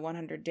day of the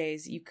 100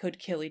 days, you could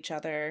kill each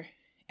other,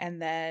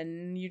 and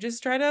then you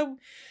just try to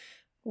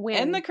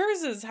end the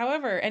curses.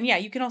 However, and yeah,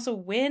 you can also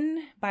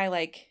win by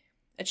like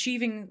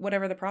achieving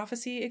whatever the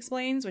prophecy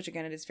explains, which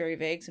again it is very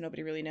vague, so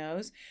nobody really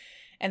knows.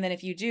 And then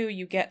if you do,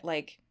 you get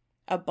like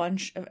a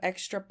bunch of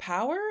extra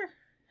power,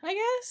 I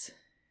guess.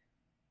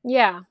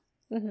 Yeah.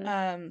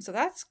 So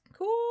that's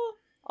cool.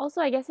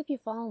 Also, I guess if you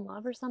fall in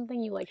love or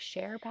something, you like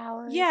share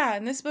powers. Yeah,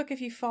 in this book,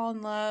 if you fall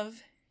in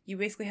love, you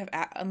basically have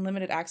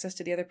unlimited access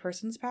to the other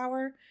person's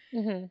power,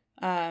 and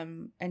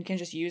can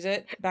just use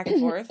it back and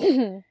forth.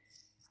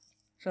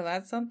 So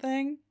that's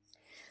something.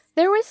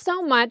 There was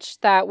so much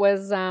that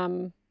was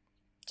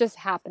just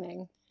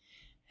happening.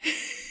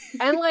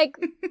 And like,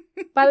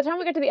 by the time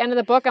we get to the end of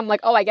the book, I'm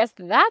like, oh, I guess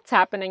that's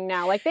happening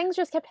now. Like, things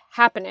just kept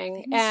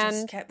happening.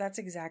 That's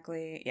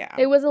exactly, yeah.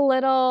 It was a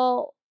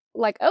little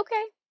like,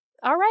 okay,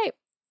 all right,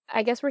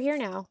 I guess we're here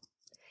now.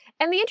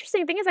 And the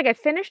interesting thing is, like, I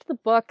finished the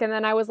book, and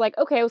then I was like,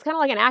 okay, it was kind of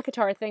like an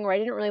ACOTAR thing where I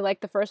didn't really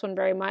like the first one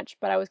very much,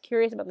 but I was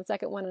curious about the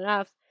second one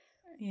enough.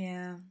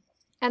 Yeah.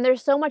 And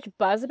there's so much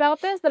buzz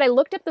about this that I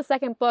looked up the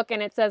second book,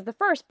 and it says the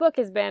first book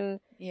has been...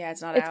 Yeah,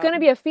 it's going to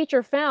be a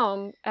feature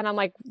film. And I'm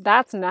like,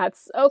 that's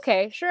nuts.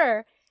 Okay,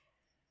 sure.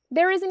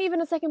 There isn't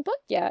even a second book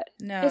yet.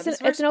 No.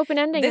 It's an open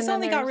ending. This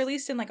only got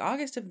released in like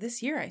August of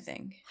this year, I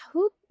think.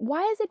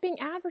 Why is it being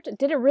advertised?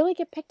 Did it really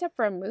get picked up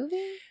for a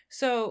movie?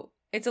 So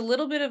it's a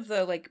little bit of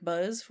the like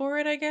buzz for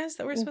it, I guess,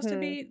 that we're supposed to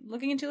be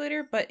looking into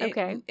later. But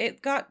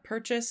it got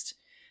purchased.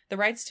 The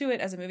rights to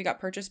it as a movie got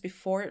purchased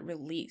before it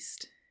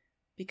released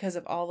because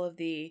of all of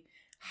the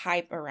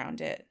hype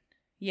around it.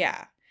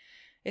 Yeah.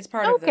 It's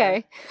part of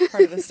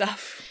the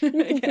stuff. You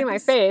can see my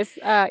face.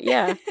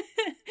 Yeah.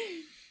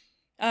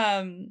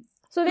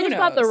 So they just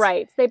bought the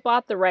rights. They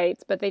bought the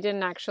rights, but they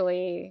didn't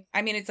actually...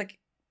 I mean, it's like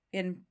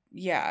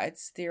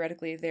it's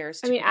theoretically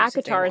theirs. I mean,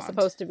 ACOTAR is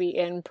supposed to be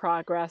in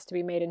progress to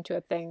be made into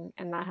a thing,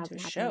 and that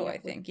hasn't happened yet. I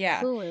think.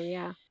 Yeah. Hulu,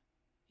 yeah.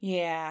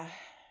 Yeah.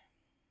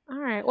 All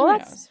right. Well,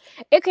 that's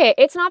okay.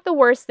 It's not the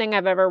worst thing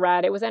I've ever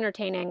read. It was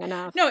entertaining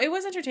enough. No, it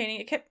was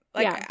entertaining. It kept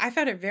I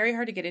found it very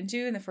hard to get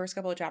into in the first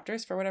couple of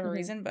chapters for whatever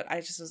reason, but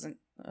I just wasn't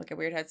like a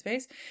weird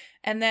headspace.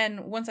 And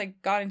then once I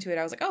got into it,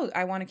 I was like, oh,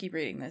 I want to keep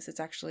reading this. It's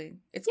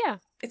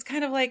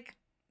kind of like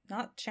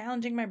not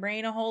challenging my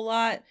brain a whole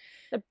lot.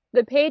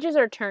 The pages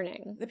are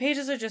turning. The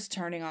pages are just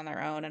turning on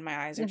their own, and my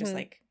eyes are just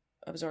like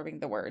absorbing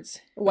the words.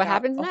 What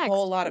happens next? A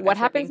whole lot of what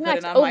happens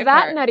next? Oh, that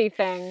part. Nutty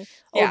thing.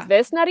 Yeah. Oh,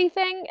 this nutty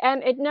thing,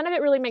 and none of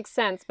it really makes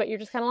sense. But you're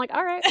just kind of like,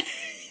 all right.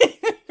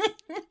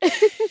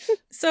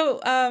 So,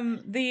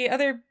 the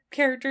other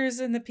characters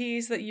in the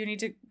piece that you need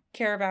to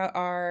care about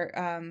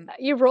are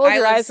you rolled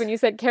your eyes when you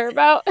said care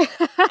about.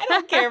 I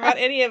don't care about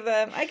any of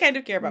them. I kind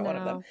of care about one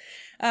of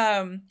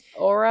them.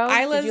 Oro.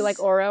 Did you like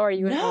Oro? Are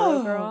you an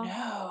Oro girl?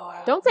 No.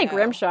 Don't say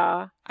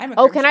Grimshaw. I'm a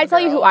Grimshaw can I tell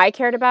girl. you who I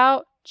cared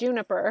about?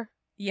 Juniper.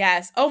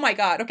 Yes. Oh my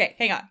god. Okay,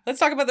 hang on. Let's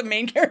talk about the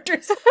main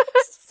characters.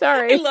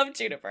 Sorry. I love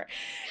Juniper.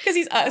 Because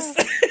he's us.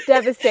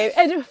 Devastated.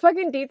 And a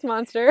fucking Deets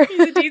monster.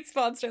 He's a Deets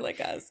monster like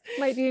us.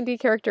 My D&D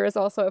character is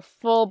also a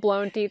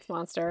full-blown Deets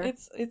monster.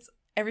 It's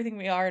everything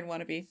we are and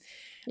want to be.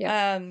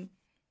 Yeah.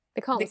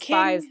 They call them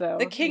spies, though.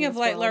 The king of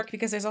Lightlark,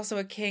 because there's also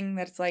a king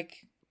that's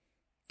like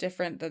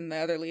different than the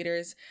other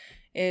leaders,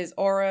 is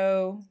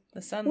Oro,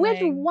 the Sunling.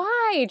 Which,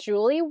 why,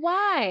 Julie?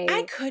 Why?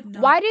 I could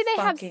not. Why do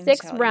they have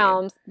 6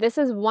 realms? This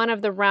is one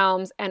of the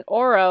realms, and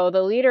Oro,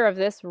 the leader of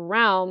this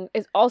realm,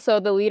 is also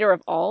the leader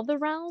of all the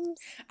realms?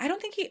 I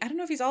don't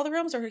know if he's all the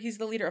realms or he's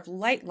the leader of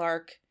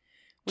Lightlark,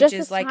 which just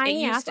is like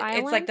it's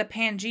like the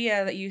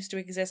Pangea that used to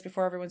exist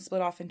before everyone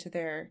split off into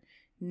their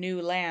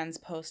new lands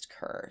post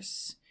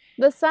curse.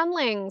 The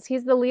Sunlings.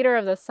 He's the leader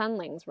of the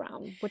Sunlings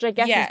realm, which I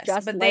guess is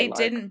just but Lightlark. They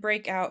didn't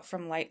break out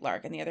from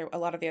Lightlark, and a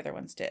lot of the other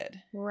ones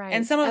did. Right.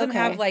 And some of them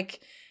have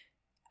like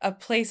a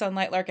place on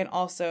Lightlark and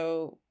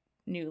also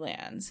new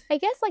lands. I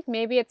guess like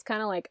maybe it's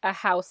kind of like a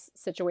house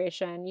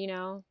situation, you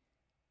know?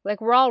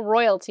 Like we're all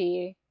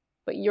royalty,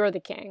 but you're the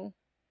king.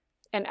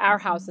 and our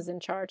house is in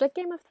charge, like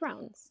Game of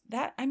Thrones.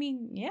 That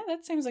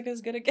seems like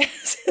as good a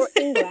guess. Or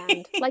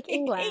England, like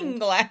England.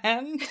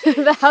 England.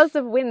 The House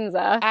of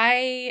Windsor.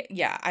 I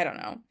don't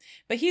know.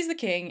 But he's the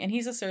king, and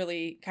he's a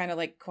surly, kind of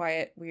like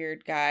quiet,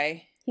 weird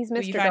guy. He's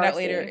Mr. You find Darcy. out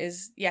later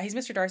he's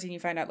Mr. Darcy, and you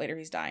find out later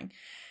he's dying.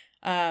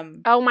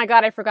 Oh my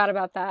god, I forgot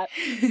about that.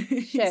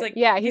 He's like,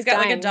 he's got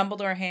dying. like a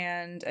Dumbledore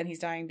hand, and he's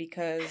dying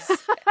because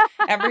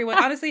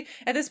everyone, honestly,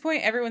 at this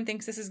point, everyone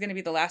thinks this is going to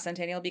be the last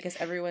Centennial because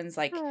everyone's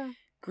like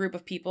group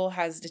of people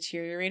has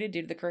deteriorated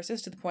due to the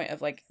curses to the point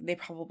of like they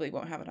probably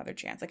won't have another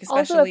chance. Like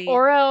especially also, if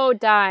Oro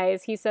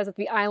dies, he says that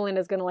the island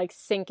is going to like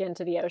sink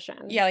into the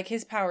ocean. Yeah, like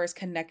his power is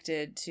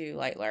connected to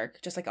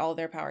Lightlark, just like all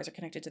their powers are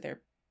connected to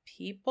their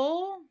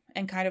people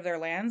and kind of their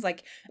lands.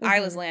 Like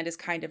Isla's land is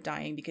kind of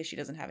dying because she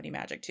doesn't have any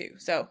magic too.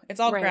 So it's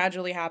all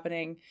gradually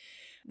happening.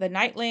 The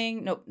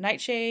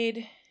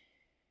Nightshade.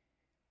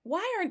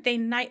 Why aren't they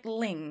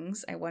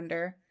Nightlings? I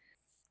wonder.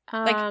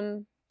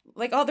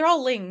 They're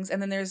all lings,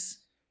 and then there's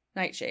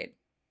Nightshade,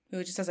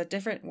 who just has a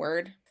different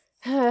word.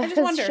 I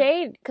just wonder.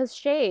 Because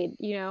shade,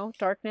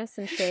 darkness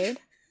and shade.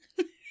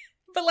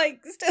 But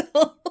like,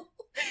 still.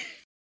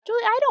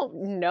 Julie, I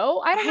don't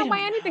know. I don't know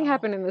why anything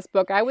happened in this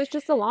book. I was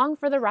just along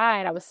for the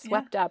ride. I was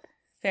swept up.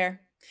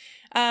 Fair.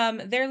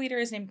 Their leader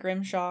is named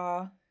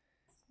Grimshaw,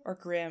 or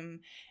Grim,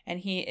 and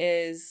he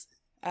is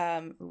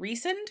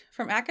Resend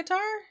from Akatar.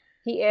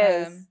 He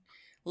is.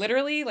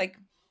 Literally, like,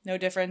 no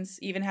difference.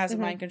 Even has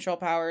mind control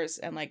powers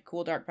and, like,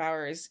 cool dark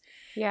powers.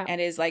 Yeah. And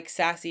is, like,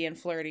 sassy and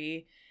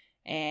flirty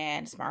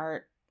and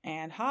smart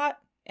and hot.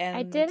 And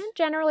I didn't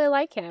generally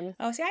like him.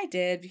 Oh, see, I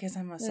did because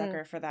I'm a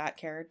sucker for that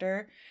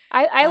character.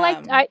 I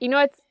liked,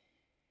 it's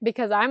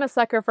because I'm a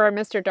sucker for a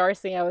Mr.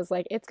 Darcy. I was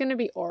like, it's going to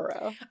be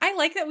Oro. I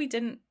like that we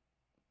didn't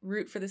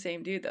root for the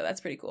same dude, though.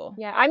 That's pretty cool.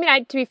 Yeah, I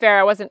mean, to be fair,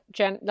 I wasn't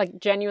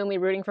genuinely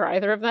rooting for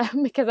either of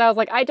them because I was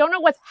like, I don't know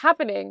what's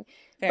happening.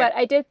 Fair. But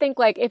I did think,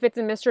 like, if it's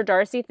a Mr.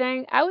 Darcy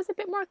thing, I was a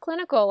bit more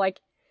clinical. Like,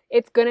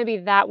 it's going to be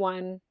that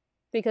one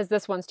because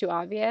this one's too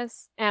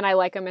obvious. And I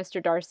like a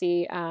Mr.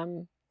 Darcy.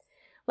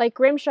 Like,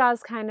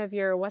 Grimshaw's kind of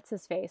your, what's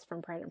his face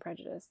from Pride and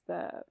Prejudice,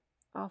 the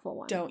awful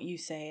one. Don't you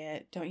say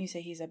it. Don't you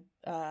say he's a,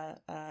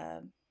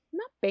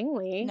 Not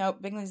Bingley. No,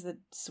 Bingley's the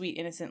sweet,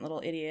 innocent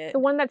little idiot. The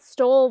one that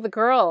stole the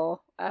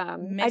girl.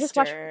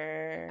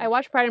 Mr. I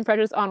watched Pride and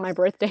Prejudice on my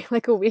birthday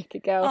like a week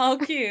ago.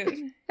 Oh, cute.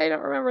 I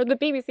don't remember the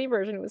BBC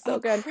version. It was so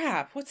good.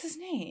 Crap. What's his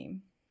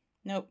name?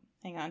 Nope.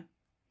 Hang on.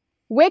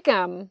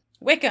 Wickham.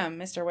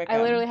 Mr. Wickham.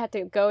 I literally had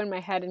to go in my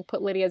head and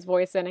put Lydia's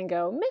voice in and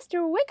go,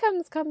 Mr.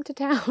 Wickham's come to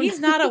town. He's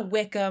not a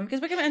Wickham, because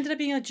Wickham ended up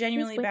being a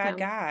genuinely bad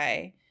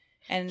guy.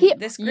 And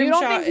this Grimshaw You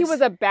don't think he was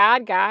a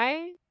bad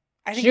guy?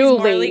 I think he's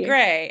morally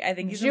gray. I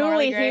think he's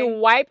morally gray. He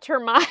wiped her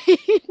mind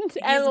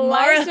and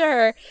liked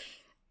her.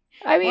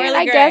 I mean,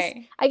 I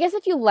guess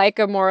if you like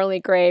a morally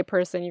gray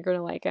person, you're going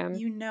to like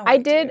him. I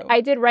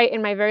did write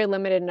in my very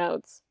limited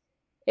notes,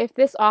 if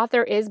this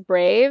author is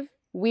brave,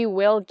 we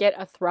will get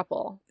a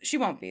throuple. She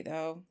won't be,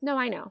 though. No,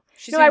 I know.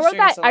 I wrote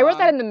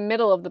that in the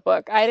middle of the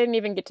book. I didn't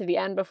even get to the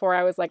end before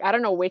I was like, I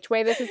don't know which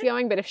way this is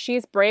going, but if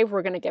she's brave,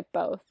 we're going to get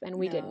both. And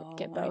we didn't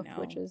get both,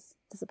 which is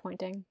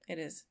disappointing. It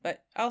is.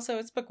 But also,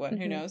 it's book one.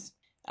 Who knows?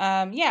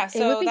 So it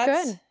would be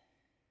good.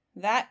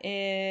 That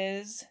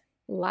is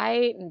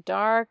light and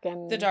dark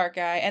and the dark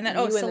guy. And then,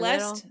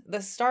 Celeste,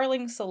 the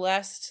Starling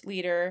Celeste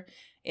leader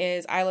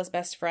is Isla's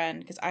best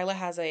friend, because Isla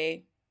has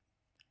a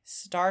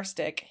star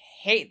stick.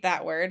 Hate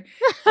that word.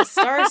 A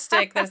star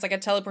stick that's like a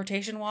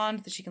teleportation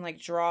wand that she can like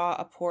draw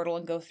a portal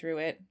and go through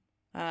it.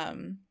 A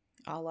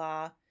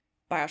la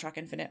BioShock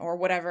Infinite or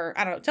whatever.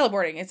 I don't know.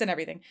 Teleporting. It's in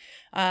everything.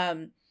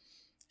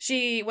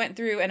 She went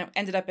through and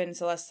ended up in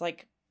Celeste's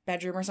like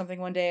bedroom or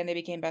something one day, and they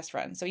became best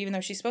friends. So even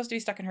though she's supposed to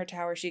be stuck in her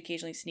tower, she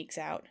occasionally sneaks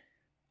out,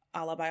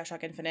 a la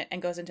BioShock Infinite, and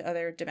goes into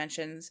other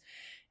dimensions.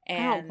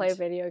 And I don't play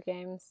video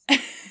games.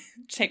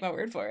 Take my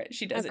word for it.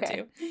 She does it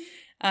too.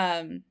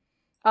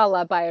 A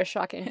la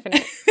BioShock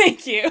Infinite.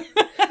 Thank you.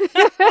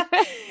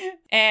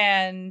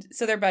 And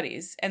so they're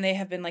buddies, and they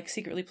have been like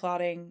secretly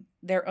plotting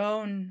their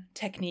own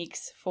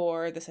techniques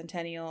for the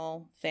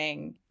Centennial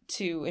thing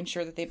to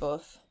ensure that they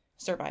both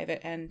survive it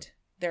and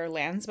their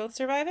lands both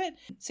survive it.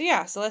 So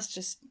yeah, Celeste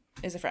just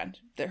is a friend,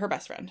 her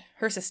best friend,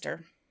 her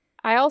sister.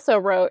 I also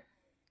wrote,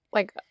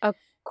 like, a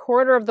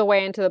quarter of the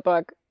way into the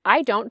book,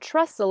 I don't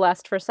trust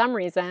Celeste for some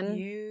reason.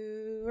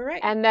 You were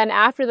right. And then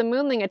after the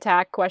Moonling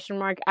attack,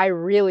 I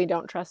really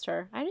don't trust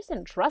her. I just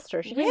didn't trust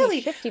her. She gave me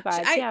shifty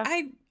vibes.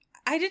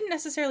 I didn't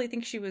necessarily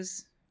think she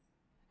was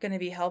going to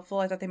be helpful.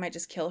 I thought they might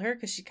just kill her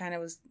because she kind of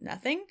was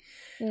nothing.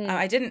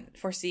 I didn't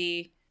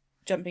foresee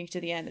jumping to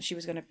the end that she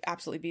was going to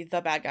absolutely be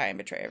the bad guy and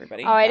betray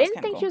everybody. Oh, I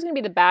didn't think she was going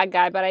to be the bad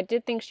guy, but I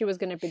did think she was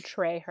going to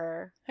betray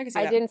her. I can see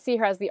that. I didn't see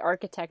her as the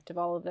architect of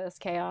all of this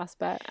chaos,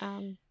 but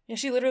yeah,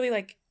 she literally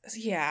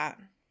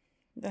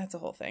that's a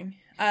whole thing.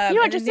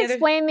 Just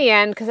explain the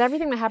end, because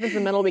everything that happens in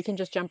the middle we can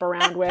just jump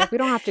around with. We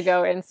don't have to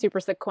go in super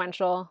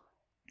sequential.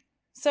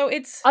 So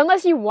it's...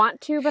 Unless you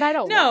want to, but I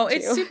don't want to. No,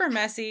 it's super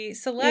messy.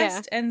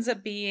 Celeste ends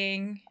up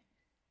being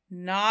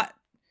not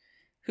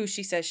who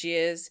she says she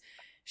is.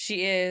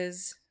 She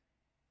is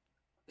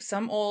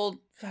some old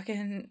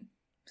fucking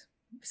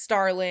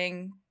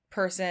starling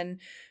person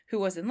who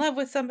was in love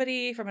with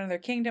somebody from another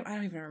kingdom. I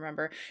don't even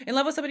remember. In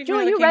love with somebody from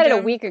Julie, another you kingdom. read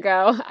it a week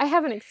ago. I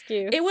have an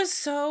excuse. It was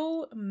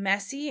so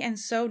messy and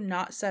so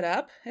not set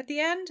up at the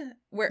end.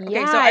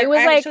 Yeah, so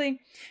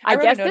I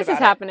guess this is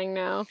happening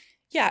now.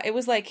 Yeah, it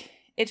was like,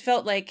 it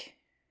felt like,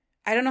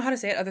 I don't know how to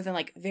say it other than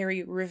like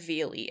very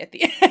reveal-y at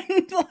the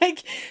end.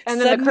 Like,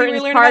 and then the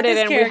curtains parted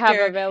and we have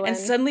a villain. And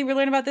suddenly we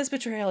learn about this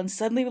betrayal, and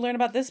suddenly we learn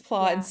about this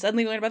plot, and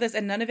suddenly we learn about this,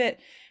 and none of it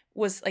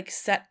was like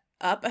set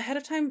up ahead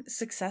of time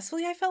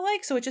successfully, I felt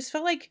like. So it just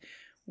felt like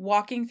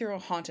walking through a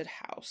haunted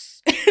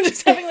house.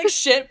 Just having like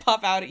shit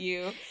pop out at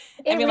you.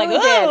 And being really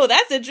like, oh,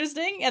 that's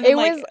interesting. And then it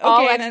was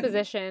all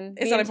exposition.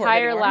 It's the not important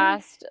entire anymore.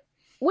 last,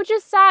 which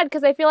is sad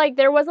because I feel like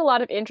there was a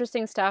lot of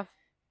interesting stuff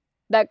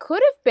that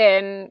could have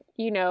been,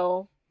 you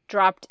know,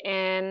 dropped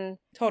in.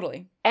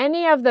 Totally.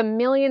 Any of the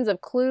millions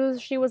of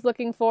clues she was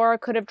looking for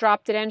could have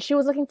dropped it in. She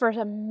was looking for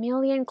a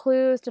million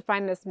clues to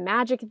find this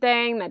magic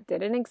thing that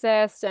didn't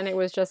exist, and it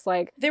was just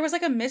like... There was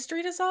like a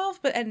mystery to solve,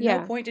 but at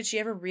no point did she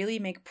ever really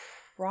make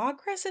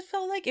progress, it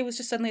felt like. It was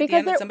just suddenly at the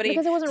end that somebody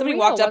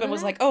walked up and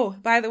was like, oh,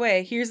 by the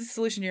way, here's the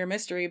solution to your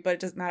mystery, but it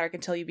doesn't matter, I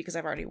can tell you because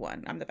I've already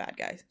won. I'm the bad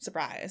guy.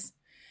 Surprise.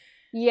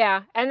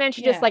 Yeah, and then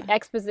she just like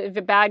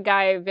the bad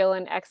guy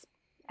villain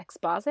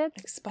exposition?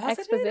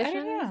 I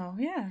don't know,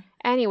 yeah.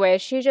 Anyway,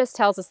 she just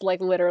tells us, like,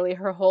 literally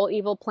her whole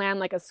evil plan,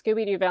 like a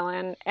Scooby-Doo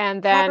villain,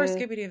 and then... Proper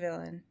Scooby-Doo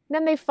villain.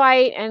 Then they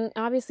fight, and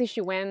obviously she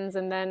wins,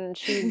 and then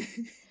she...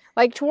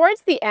 like,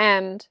 towards the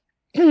end,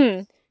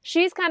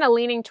 she's kind of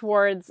leaning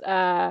towards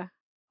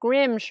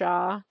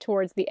Grimshaw,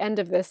 towards the end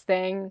of this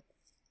thing.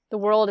 The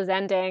world is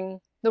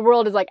ending. The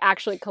world is, like,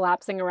 actually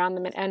collapsing around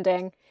them and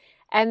ending.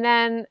 And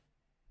then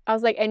I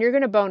was like, and you're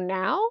gonna bone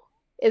now?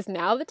 Is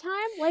now the time?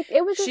 Like,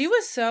 it was just... She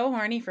was so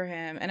horny for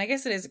him, and I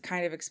guess it is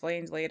kind of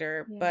explained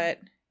later, but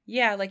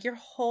yeah, like, your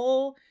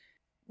whole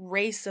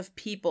race of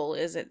people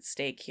is at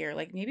stake here.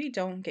 Like, maybe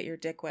don't get your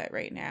dick wet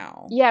right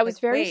now. Yeah, it was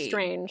very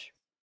strange.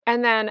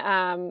 And then,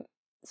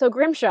 so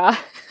Grimshaw...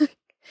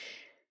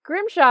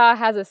 Grimshaw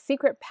has a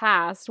secret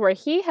past where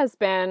he has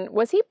been...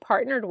 Was he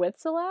partnered with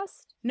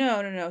Celeste?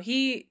 No.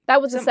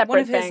 That was a separate one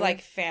of thing. His,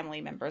 like,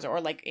 family members, or,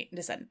 like,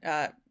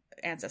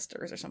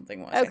 ancestors or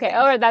something was. Okay,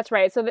 oh, that's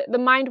right. So the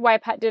mind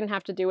wipe didn't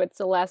have to do with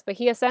Celeste, but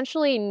he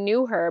essentially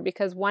knew her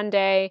because one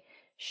day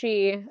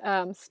she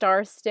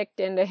star-sticked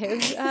into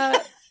his...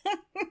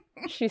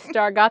 she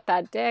got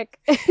that dick.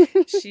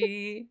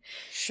 She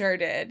sure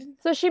did.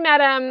 So she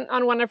met him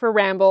on one of her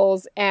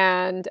rambles,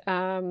 and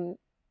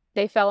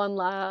they fell in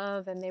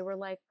love, and they were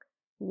like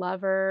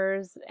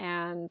lovers,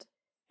 and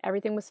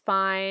everything was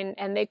fine,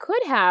 and they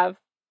could have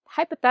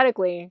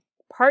hypothetically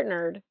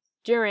partnered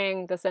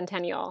during the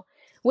centennial,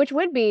 which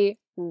would be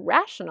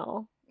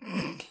rational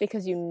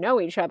because you know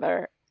each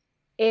other.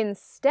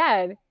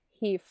 Instead,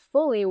 he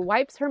fully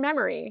wipes her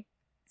memory,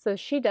 so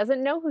she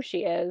doesn't know who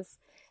she is,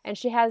 and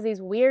she has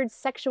these weird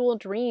sexual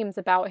dreams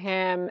about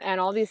him and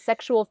all these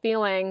sexual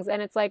feelings,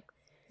 and it's like...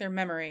 They're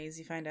memories,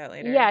 you find out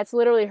later. Yeah, it's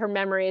literally her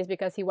memories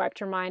because he wiped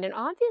her mind, and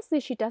obviously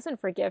she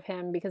doesn't forgive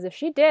him, because if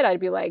she did, I'd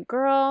be like,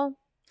 girl.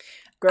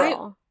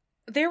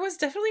 There was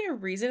definitely a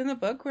reason in the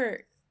book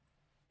where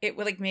it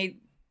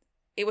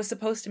was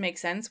supposed to make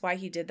sense why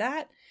he did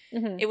that.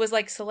 Mm-hmm. It was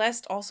like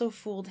Celeste also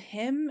fooled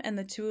him, and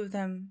the two of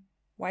them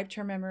wiped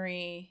her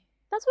memory.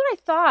 That's what I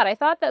thought. I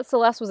thought that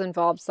Celeste was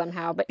involved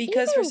somehow, but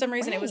because for some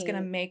reason it was going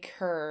to make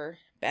her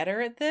better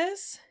at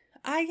this,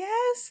 I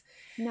guess.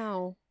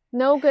 No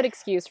good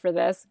excuse for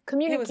this.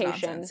 Communication. It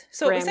was nonsense.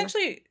 So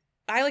essentially,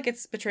 Isla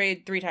gets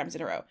betrayed 3 times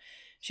in a row.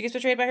 She gets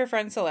betrayed by her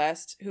friend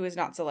Celeste, who is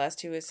not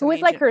Celeste, who is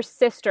like her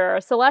sister.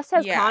 Celeste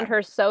has conned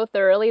her so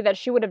thoroughly that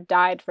she would have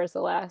died for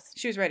Celeste.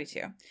 She was ready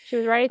to. She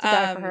was ready to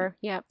die for her.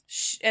 Yeah.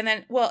 And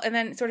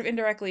then sort of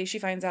indirectly, she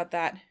finds out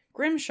that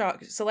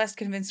Celeste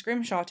convinced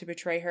Grimshaw to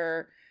betray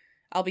her,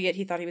 albeit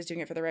he thought he was doing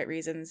it for the right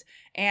reasons.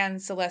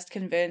 And Celeste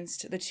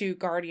convinced the 2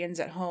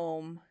 guardians at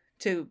home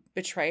to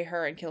betray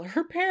her and kill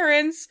her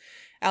parents,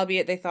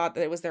 albeit they thought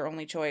that it was their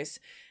only choice.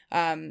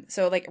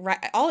 So like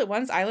all at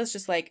once, Isla's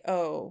just like,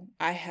 oh,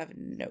 I have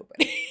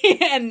nobody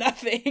and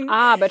nothing.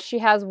 But she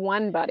has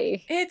one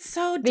buddy. It's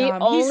so dumb. The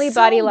only He's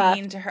buddy so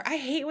left. Mean to her. I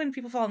hate when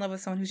people fall in love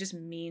with someone who's just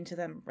mean to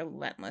them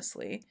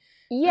relentlessly.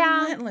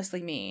 Yeah,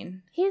 relentlessly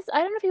mean.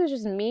 I don't know if he was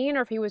just mean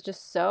or if he was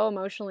just so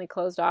emotionally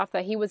closed off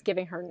that he was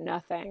giving her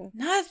nothing.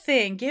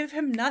 Nothing. Give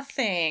him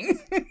nothing.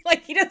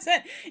 Like he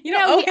doesn't. You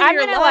know, I'm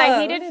gonna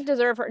lie. He didn't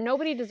deserve her.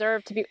 Nobody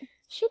deserved to be.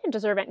 She didn't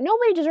deserve it.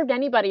 Nobody deserved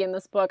anybody in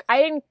this book. I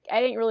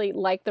didn't really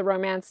like the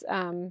romance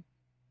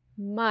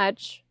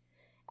much.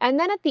 And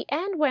then at the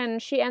end, when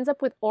she ends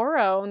up with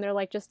Oro and they're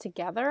like just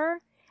together,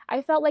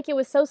 I felt like it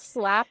was so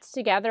slapped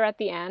together at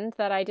the end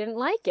that I didn't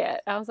like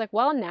it. I was like,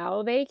 well,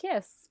 now they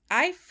kiss.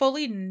 I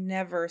fully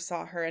never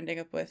saw her ending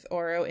up with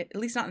Oro, at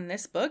least not in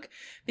this book,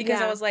 because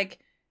I was like,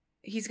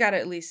 he's got to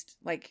at least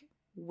like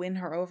win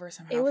her over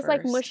somehow. It was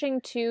like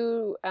mushing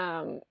 2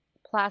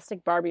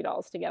 plastic Barbie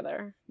dolls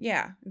together.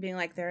 Yeah, being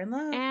like they're in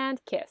love and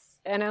kiss,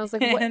 and I was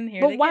like, what?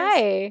 But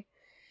why?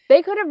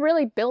 They could have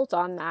really built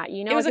on that,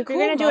 you know? It was like, a if you're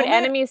cool going to do an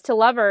moment. enemies to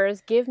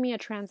lovers, give me a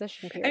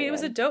transition period. I mean, it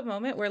was a dope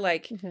moment where,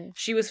 like, Mm-hmm.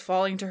 she was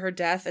falling to her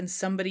death and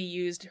somebody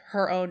used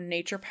her own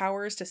nature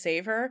powers to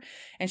save her.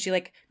 And she,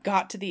 like,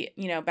 got to the,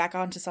 you know, back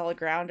onto solid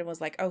ground and was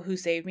like, oh, who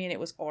saved me? And it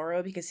was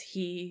Oro because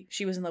she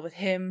was in love with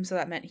him. So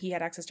that meant he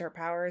had access to her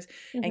powers.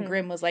 Mm-hmm. And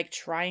Grimm was, like,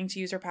 trying to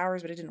use her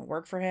powers, but it didn't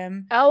work for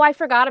him. Oh, I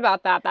forgot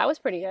about that. That was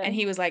pretty good. And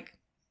he was like,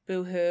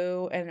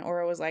 boo-hoo. And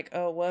Oro was like,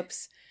 oh,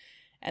 whoops.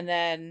 And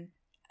then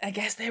I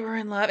guess they were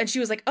in love. And she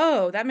was like,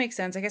 oh, that makes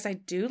sense. I guess I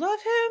do love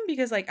him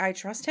because, like, I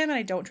trust him and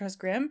I don't trust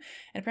Grimm.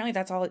 And apparently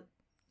that's all it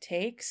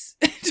takes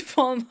to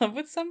fall in love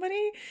with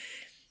somebody.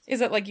 Is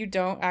that, like, you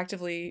don't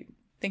actively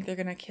think they're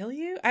going to kill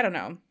you? I don't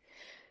know.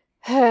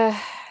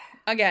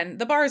 Again,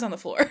 the bar is on the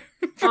floor.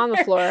 On the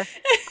floor.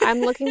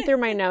 I'm looking through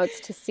my notes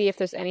to see if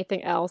there's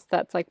anything else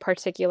that's, like,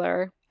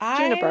 particular.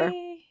 Juniper.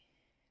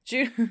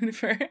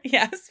 Juniper.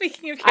 Yeah,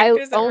 speaking of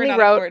characters that were not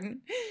important.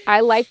 I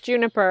like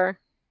Juniper.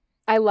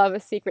 I love a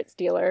secret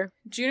stealer.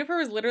 Juniper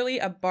was literally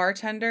a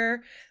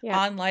bartender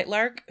on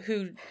Lightlark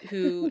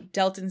who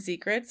dealt in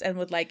secrets and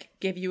would, like,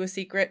 give you a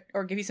secret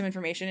or give you some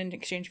information in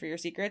exchange for your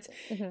secrets,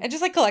 and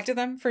just, like, collected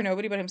them for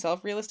nobody but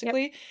himself,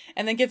 realistically,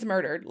 and then gets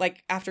murdered,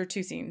 like, after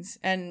 2 scenes.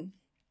 And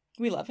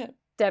we love him.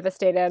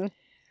 Devastated.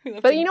 But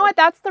Juniper. You know what?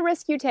 That's the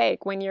risk you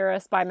take when you're a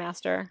spy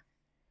master.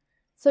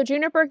 So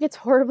Juniper gets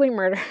horribly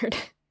murdered.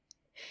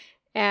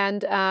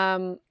 And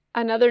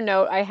another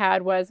note I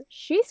had was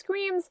she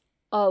screams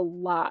a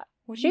lot.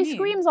 She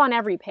screams on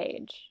every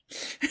page.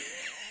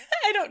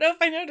 I don't know if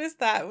I noticed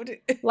that.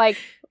 Like,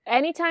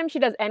 anytime she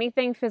does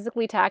anything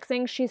physically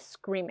taxing, she's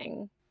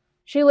screaming.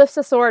 She lifts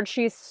a sword,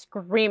 she's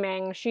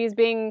screaming. She's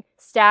being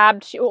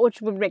stabbed,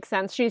 which would make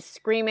sense. She's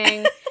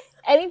screaming.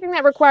 Anything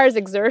that requires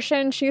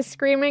exertion, she's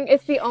screaming.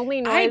 It's the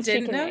only noise I she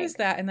can didn't notice make.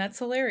 that, and that's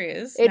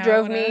hilarious. It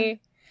drove me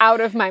out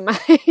of my mind.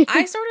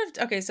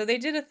 Okay, so they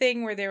did a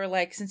thing where they were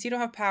like, since you don't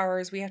have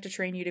powers, we have to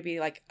train you to be,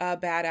 like, a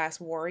badass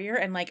warrior.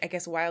 And, like, I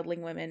guess wildling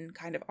women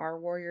kind of are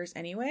warriors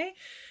anyway.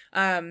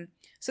 So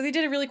they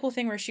did a really cool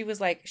thing where she was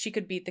like, she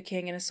could beat the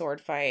king in a sword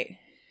fight.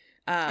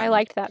 I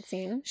liked that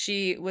scene.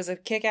 She was a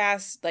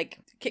kick-ass, like,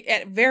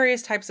 at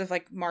various types of,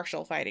 like,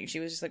 martial fighting. She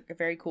was just, like,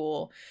 very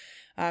cool.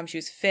 She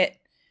was fit,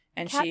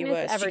 and she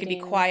could be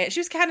quiet.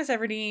 She was Katniss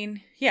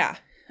Everdeen. Yeah.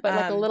 But,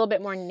 like, a little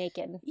bit more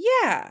naked.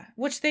 Yeah.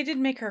 Which they did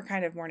make her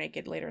kind of more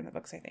naked later in the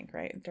books, I think,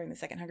 right? During the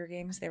second Hunger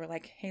Games. They were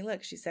like, hey,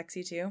 look, she's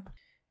sexy too.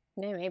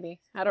 Yeah,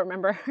 maybe. I don't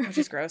remember. Which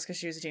is gross because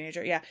she was a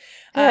teenager. Yeah.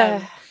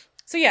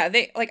 So, yeah,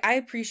 I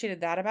appreciated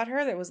that about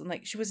her. That wasn't,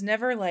 like, she was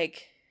never,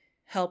 like,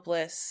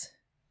 helpless.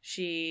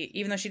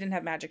 Even though she didn't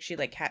have magic, she,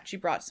 like, she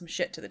brought some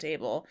shit to the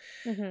table.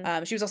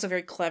 Mm-hmm. She was also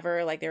very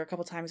clever. Like, there were a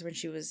couple times when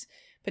she was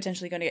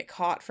potentially going to get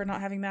caught for not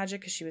having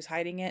magic because she was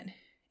hiding it.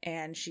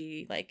 And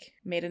she, like,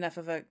 made enough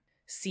of a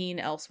scene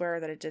elsewhere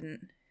that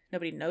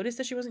nobody noticed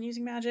that she wasn't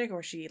using magic,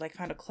 or she, like,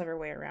 found a clever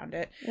way around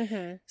it.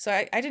 Mm-hmm. So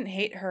I didn't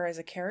hate her as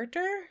a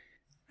character.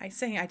 I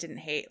didn't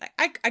hate,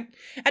 like, I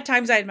at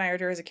times I admired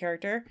her as a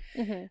character.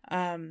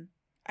 Mm-hmm.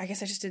 I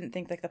guess I just didn't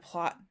think, like, the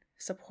plot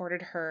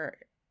supported her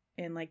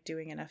in, like,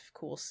 doing enough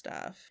cool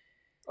stuff,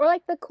 or,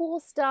 like, the cool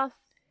stuff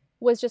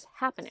was just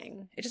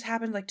happening. It just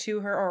happened, like, to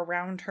her or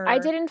around her. I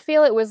didn't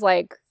feel it was,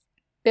 like,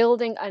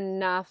 building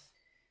enough.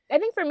 I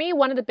think for me,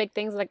 one of the big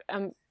things, like,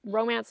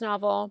 romance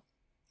novel.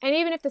 And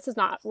even if this is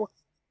not, we're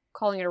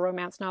calling it a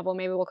romance novel,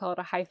 maybe we'll call it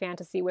a high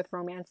fantasy with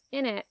romance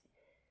in it.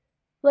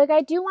 Like,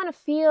 I do want to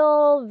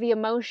feel the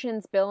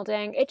emotions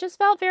building. It just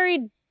felt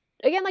very,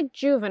 again, like,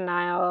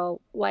 juvenile.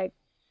 Like,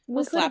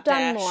 we could have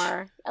done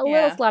more. A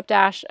little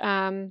slapdash,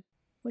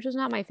 which is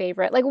not my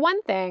favorite. Like,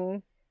 one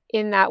thing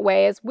in that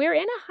way is we're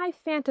in a high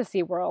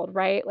fantasy world,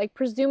 right? Like,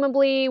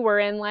 presumably we're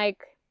in,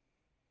 like,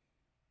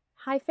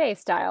 high fae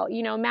style.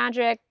 You know,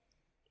 magic.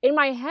 In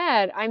my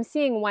head, I'm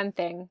seeing one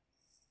thing.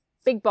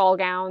 Big ball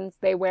gowns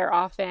they wear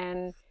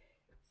often,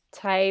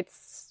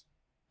 tights,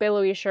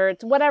 billowy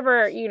shirts,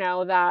 whatever, you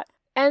know, that.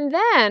 And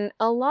then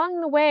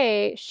along the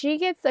way, she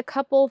gets a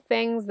couple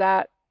things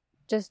that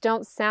just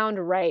don't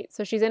sound right.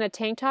 So she's in a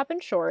tank top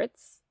and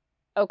shorts.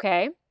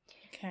 Okay.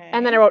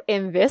 And then I wrote,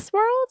 in this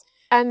world?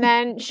 And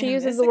then she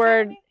uses the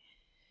word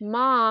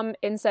mom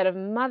instead of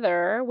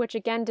mother, which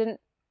again didn't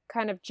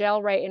kind of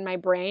gel right in my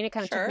brain. It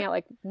kind of took me out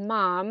like,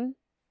 mom.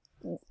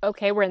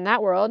 Okay, we're in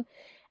that world.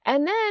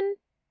 And then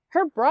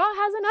her bra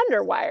has an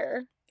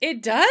underwire.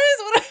 It does?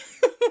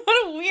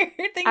 What a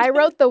weird thing. I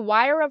wrote the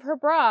wire of her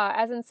bra,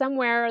 as in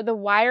somewhere the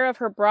wire of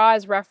her bra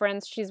is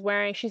referenced. She's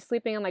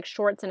sleeping in, like,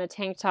 shorts and a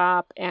tank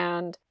top,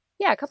 and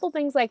yeah, a couple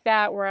things like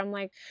that where I'm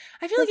like,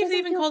 I feel like if they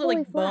even called it,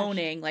 like,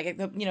 boning, like,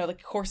 you know,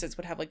 like, corsets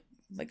would have,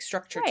 like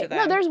structure to them.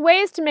 No, there's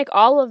ways to make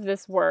all of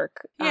this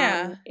work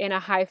in a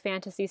high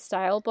fantasy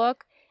style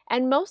book.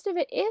 And most of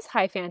it is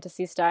high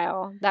fantasy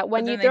style. That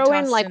when you throw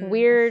in, like,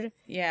 weird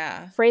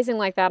phrasing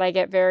like that, I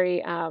get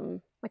very,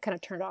 like, kind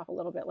of turned off a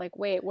little bit. Like,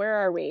 wait, where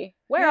are we?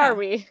 Where are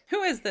we?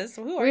 Who is this?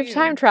 Who are you? We've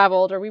time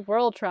traveled or we've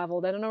world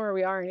traveled. I don't know where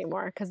we are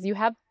anymore because you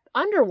have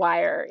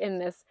underwire in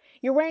this.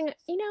 You're wearing,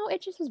 you know,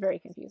 it just was very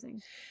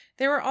confusing.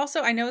 There were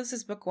also, I know this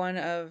is book 1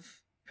 of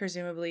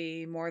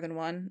presumably more than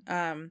one.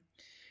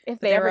 If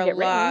But they there ever were a get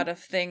lot written. of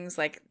things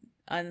like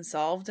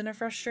unsolved in a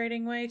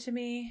frustrating way to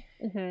me.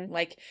 Mm-hmm.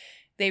 Like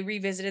they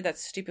revisited that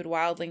stupid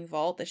wildling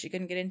vault that she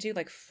couldn't get into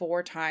like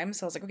 4 times.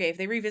 So I was like, okay, if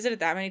they revisit it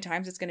that many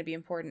times, it's going to be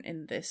important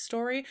in this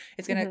story.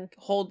 It's going to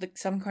hold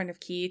some kind of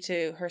key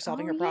to her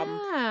solving her problem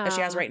that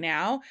she has right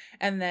now.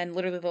 And then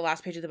literally the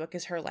last page of the book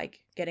is her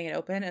like getting it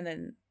open, and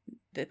then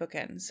the book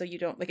ends. So you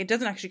don't like, it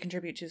doesn't actually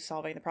contribute to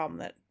solving the problem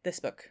that this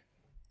book,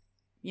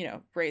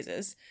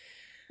 raises.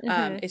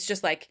 It's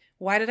just like,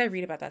 why did I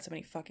read about that so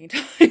many fucking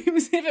times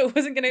if it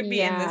wasn't going to be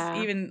in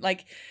this even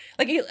like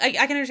I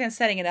can understand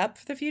setting it up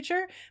for the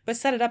future, but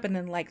set it up and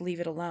then like leave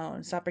it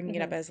alone. Stop bringing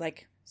it up as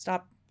like,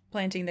 stop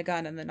planting the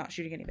gun and then not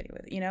shooting anybody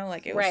with it,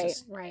 like it was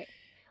just right.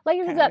 Like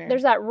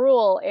there's that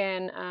rule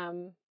in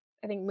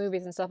I think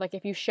movies and stuff, like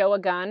if you show a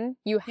gun,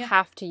 you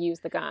have to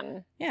use the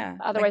gun. Yeah.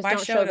 Otherwise, like,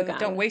 don't show the gun.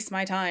 Don't waste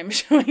my time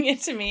showing it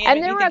to me.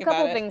 And there were a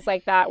couple things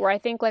like that where I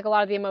think like a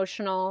lot of the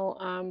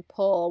emotional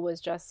pull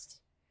was just,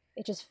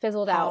 it just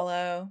fizzled out.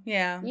 Hollow.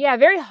 Yeah. Yeah,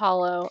 very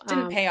hollow.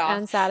 Didn't pay off.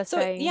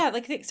 Unsatisfying. So, yeah,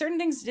 like certain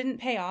things didn't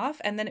pay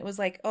off. And then it was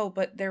like, oh,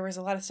 but there was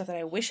a lot of stuff that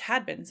I wish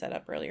had been set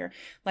up earlier.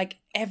 Like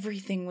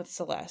everything with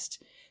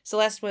Celeste.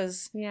 Celeste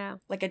was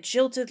like a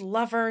jilted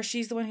lover.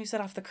 She's the one who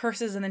set off the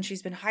curses, and then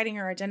she's been hiding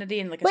her identity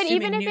and like assuming new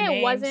names. But even if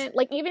it wasn't,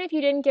 like even if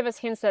you didn't give us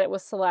hints that it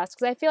was Celeste,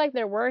 because I feel like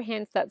there were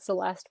hints that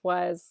Celeste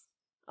was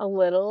a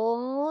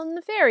little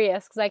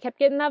nefarious, because I kept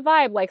getting that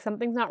vibe like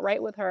something's not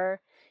right with her.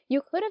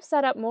 You could have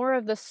set up more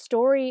of the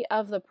story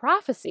of the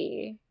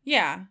prophecy.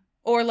 Yeah.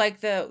 Or like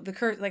the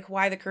curse, like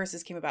why the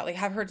curses came about. Like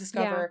have her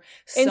discover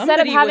instead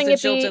of having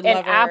it be an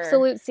lover.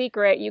 Absolute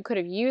secret, you could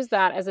have used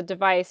that as a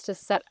device to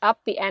set up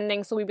the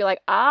ending, so we'd be like,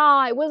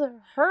 it was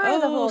her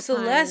the whole time.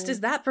 Celeste is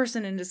that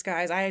person in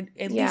disguise. I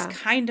at least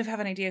kind of have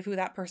an idea of who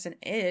that person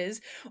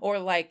is. Or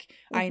like,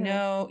 I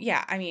know,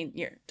 I mean,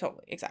 you're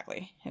totally,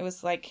 exactly. It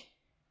was like,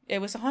 it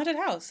was a haunted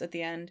house at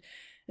the end.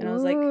 And I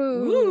was like,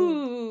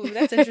 ooh,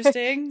 that's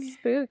interesting.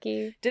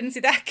 Spooky. Didn't see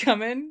that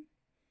coming.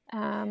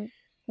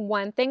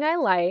 One thing I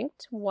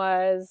liked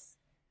was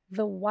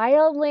the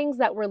wildlings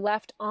that were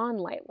left on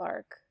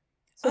Lightlark.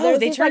 So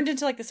they turned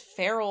into like this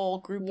feral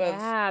group of...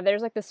 Yeah,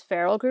 there's like this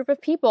feral group of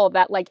people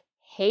that like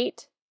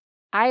hate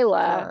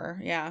Isla.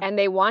 And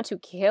they want to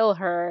kill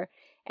her.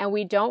 And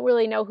we don't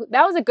really know who...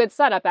 That was a good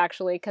setup,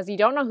 actually, because you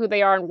don't know who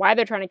they are and why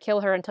they're trying to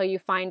kill her until you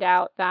find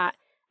out that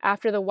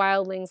after the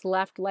wildlings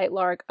left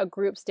Lightlark, a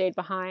group stayed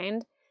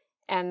behind.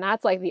 And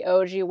that's like the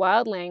OG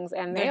wildlings,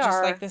 and they're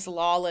just like this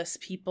lawless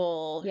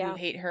people who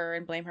hate her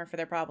and blame her for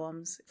their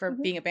problems, for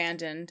being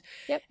abandoned,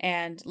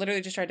 and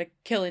literally just tried to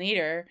kill and eat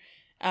her.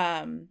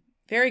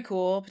 Very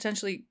cool,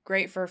 potentially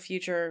great for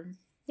future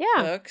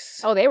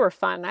books. Oh, they were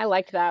fun. I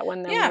liked that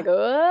one. Like,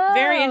 whoa.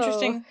 Very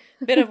interesting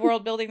bit of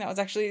world building that was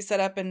actually set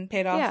up and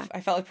paid off.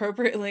 I felt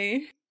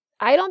appropriately.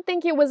 I don't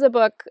think it was a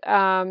book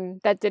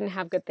that didn't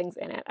have good things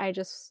in it. I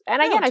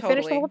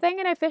finished the whole thing,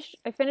 and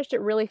I finished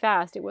it really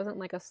fast. It wasn't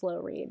like a slow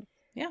read.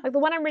 Yeah. Like the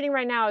one I'm reading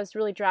right now is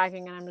really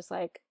dragging, and I'm just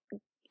like,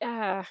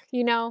 and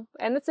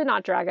this did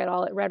not drag at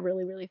all. It read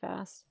really, really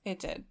fast. It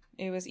did.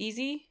 It was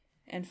easy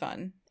and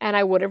fun. And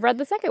I would have read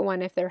the second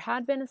one if there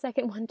had been a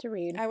second one to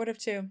read. I would have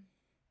too.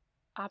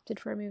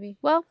 Opted for a movie.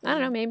 Well, I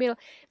don't know.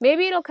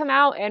 Maybe it'll come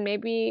out, and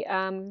maybe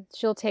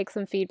she'll take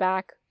some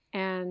feedback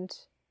and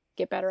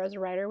get better as a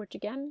writer, which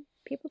again,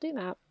 people do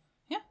that.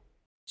 Yeah.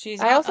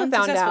 I also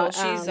found out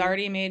she's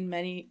already made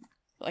many,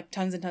 like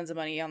tons and tons of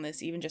money on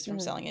this, even just from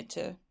selling it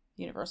to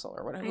Universal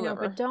or whatever. I know,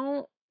 but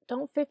don't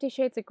 50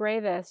 Shades of Grey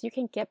this. You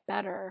can get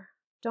better.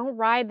 Don't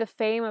ride the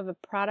fame of a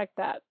product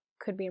that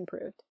could be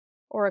improved.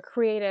 Or a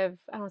creative,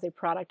 I don't want to say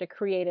product, a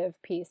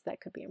creative piece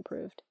that could be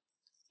improved.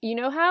 You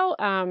know how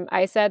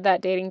I said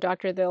that Dating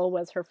Dr. Dill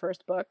was her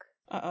first book?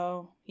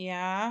 Uh-oh.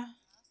 Yeah?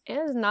 It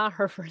is not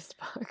her first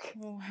book.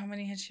 Oh, how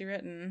many had she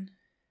written?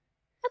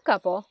 A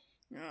couple.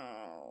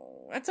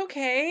 Oh, that's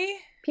okay.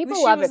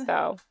 People love it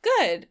though.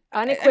 Good.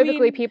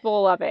 Unequivocally,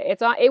 people love it.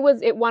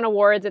 It won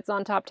awards. It's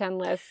on top 10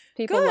 lists.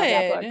 People love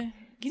that book.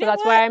 So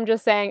that's why I'm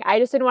just saying. I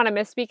just didn't want to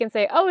misspeak and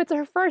say, "Oh, it's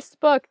her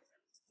first book,"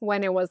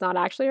 when it was not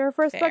actually her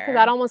first book, because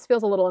that almost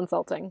feels a little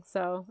insulting.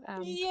 So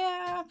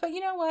yeah, but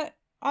you know what?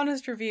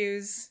 Honest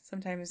reviews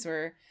sometimes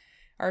our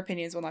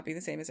opinions will not be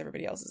the same as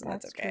everybody else's, and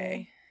that's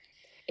okay.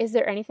 True. Is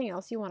there anything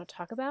else you want to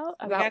talk about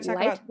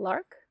Lightlark?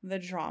 The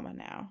drama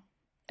now.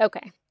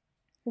 Okay.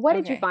 What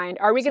did you find?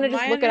 Are we going to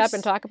just look it up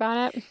and talk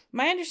about it?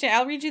 My understanding,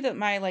 I'll read you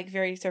my like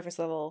very surface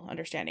level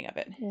understanding of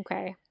it.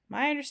 Okay.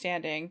 My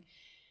understanding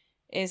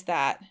is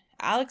that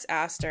Alex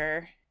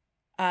Astor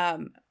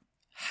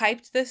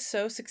hyped this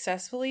so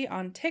successfully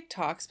on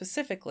TikTok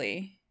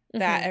specifically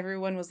that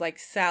everyone was like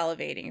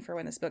salivating for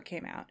when this book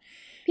came out.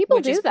 People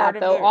do that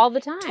though all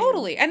the time.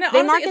 Totally. And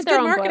honestly, it's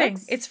good marketing.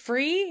 It's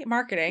free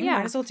marketing.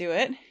 Might as well do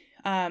it.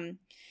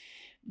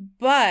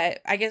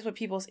 But I guess what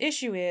people's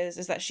issue is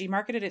that she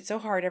marketed it so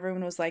hard,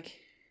 everyone was like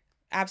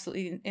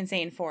absolutely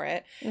insane for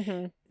it.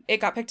 Mm-hmm. It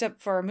got picked up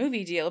for a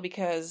movie deal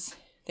because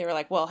they were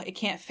like, well, it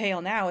can't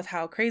fail now with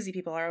how crazy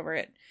people are over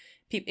it.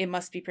 It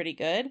must be pretty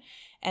good.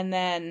 And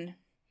then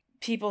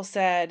people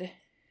said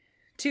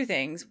two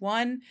things.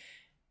 One,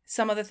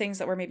 some of the things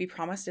that were maybe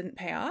promised didn't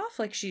pay off.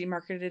 Like she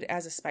marketed it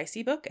as a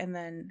spicy book and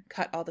then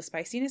cut all the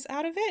spiciness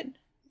out of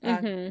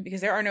it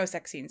because there are no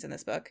sex scenes in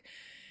this book.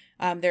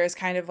 There is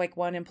kind of like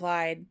one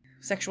implied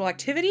sexual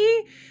activity.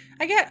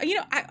 I get,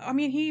 I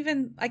mean, he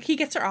even like he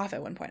gets her off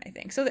at one point, I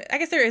think. So I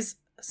guess there is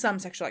some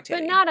sexual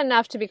activity, but not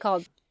enough to be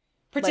called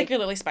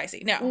particularly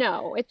spicy.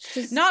 No, it's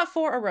just not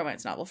for a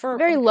romance novel. For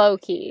very low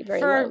key.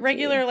 For a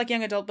regular like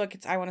young adult book,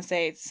 I want to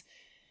say it's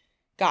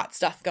got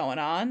stuff going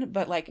on,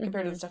 but like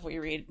compared to the stuff we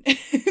read,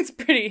 it's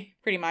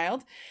pretty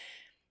mild.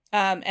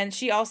 And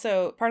she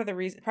also part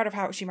of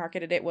how she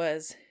marketed it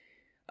was,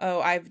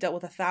 I've dealt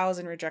with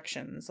 1,000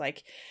 rejections.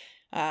 Like,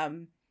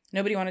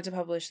 nobody wanted to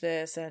publish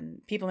this,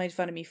 and people made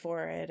fun of me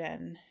for it,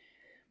 and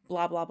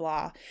blah blah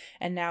blah.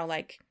 And now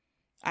like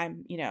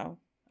I'm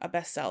a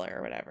bestseller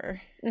or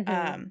whatever.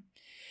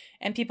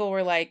 And people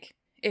were like,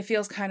 it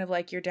feels kind of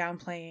like you're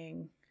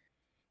downplaying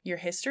your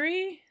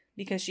history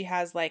because she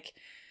has like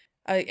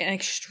an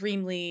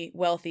extremely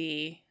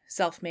wealthy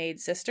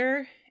self-made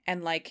sister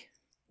and like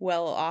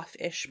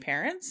well-off-ish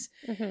parents,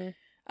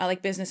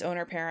 like business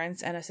owner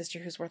parents, and a sister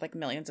who's worth like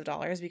millions of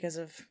dollars because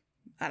of,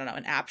 I don't know,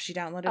 an app she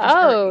downloaded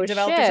or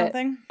developed or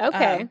something.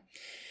 Okay.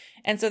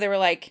 And so they were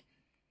like,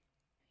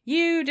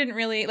 you didn't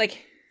really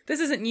like, this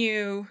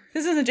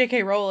isn't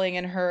J.K. Rowling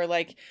and her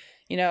like,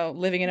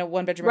 living in a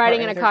one-bedroom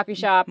writing apartment in a coffee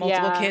shop,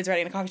 multiple kids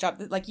writing in a coffee shop.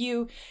 Like,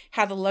 you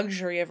have the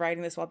luxury of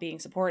writing this while being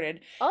supported.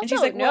 Also, and she's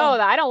like, no,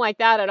 I don't like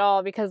that at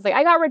all because like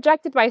I got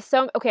rejected by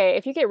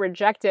if you get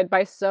rejected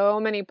by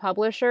so many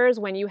publishers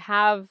when you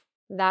have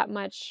that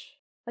much,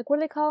 like, what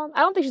do they call them?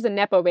 I don't think she's a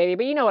nepo baby,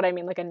 but you know what I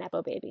mean, like a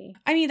nepo baby.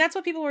 I mean, that's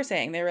what people were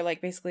saying. They were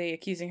like basically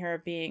accusing her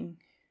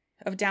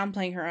of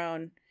downplaying her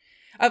own,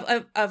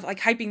 of like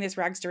hyping this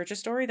rags to riches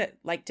story that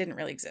like didn't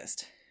really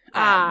exist.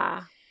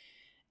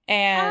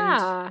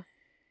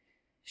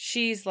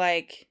 She's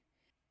like,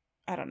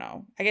 I don't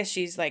know. I guess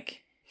she's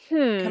like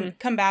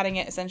combating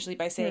it essentially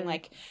by saying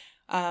like,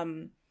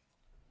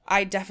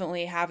 I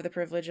definitely have the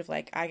privilege of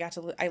like, I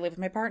live with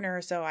my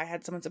partner, so I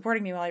had someone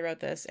supporting me while I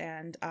wrote this,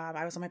 and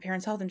I was on my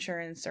parents' health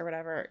insurance or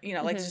whatever,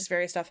 like just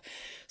various stuff.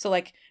 So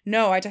like,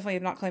 no, I definitely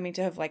am not claiming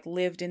to have like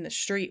lived in the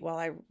street while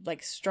I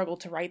like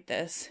struggled to write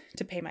this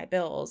to pay my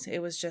bills. It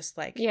was just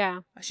like,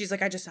 she's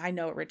like, I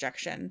know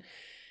rejection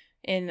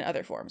in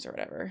other forms or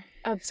whatever.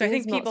 So I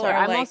think people are.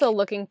 I'm also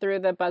looking through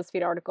the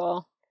BuzzFeed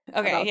article.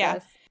 Okay, yeah.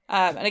 This.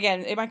 And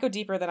again, it might go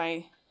deeper than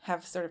I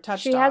have sort of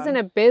touched on. She has an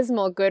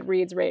abysmal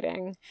Goodreads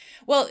rating.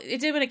 Well,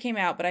 it did when it came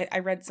out, but I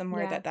read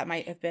somewhere that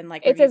might have been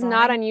like it says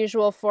not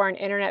unusual for an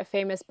internet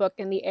famous book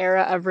in the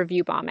era of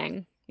review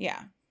bombing.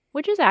 Yeah.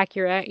 Which is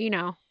accurate,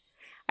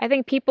 I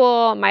think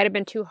people might have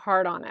been too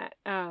hard on it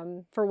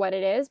for what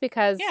it is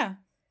because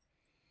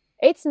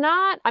it's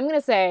not, I'm going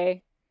to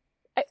say,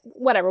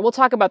 whatever, we'll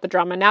talk about the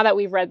drama. Now that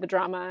we've read the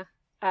drama,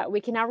 we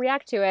can now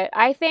react to it.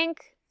 I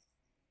think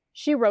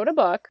she wrote a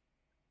book.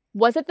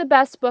 Was it the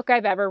best book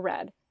I've ever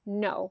read?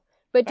 No.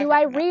 But do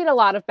I read a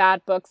lot of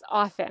bad books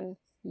often?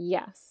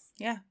 Yes.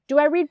 Yeah. Do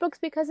I read books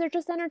because they're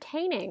just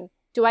entertaining?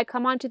 Do I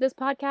come onto this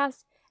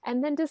podcast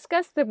and then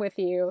discuss them with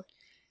you?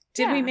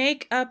 Did we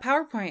make a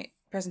PowerPoint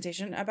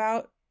presentation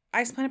about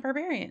Ice Planet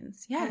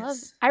Barbarians?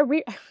 Yes.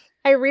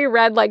 I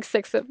reread like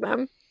 6 of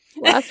them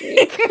last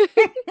week.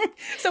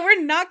 So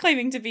we're not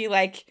claiming to be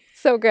like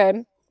so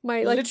good.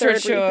 My like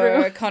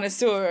literature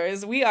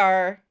connoisseurs.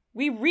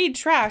 We read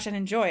trash and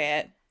enjoy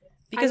it.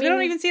 Because we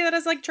don't even see that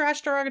as like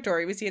trash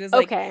derogatory. We see it as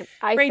like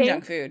brain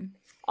junk food.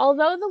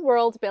 Although the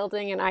world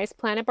building in Ice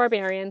Planet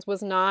Barbarians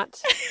was not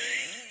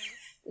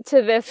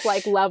to this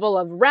like level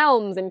of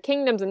realms and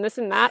kingdoms and this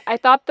and that, I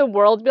thought the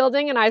world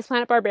building in Ice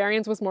Planet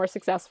Barbarians was more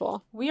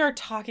successful. We are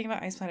talking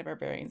about Ice Planet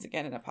Barbarians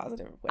again in a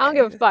positive way. I don't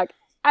give a fuck.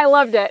 I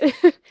loved it.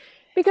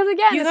 Because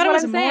again, you thought it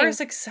was more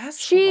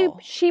successful.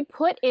 She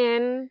put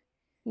in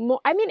more.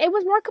 I mean, it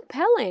was more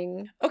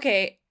compelling.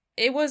 Okay.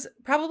 It was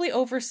probably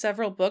over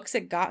several books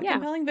it got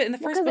compelling, but in the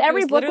first book,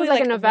 every it was book literally was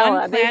like a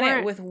novella. One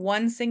planet with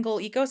one single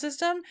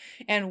ecosystem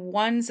and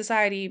one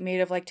society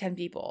made of like 10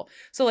 people.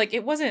 So like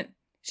it wasn't,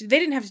 they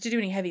didn't have to do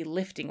any heavy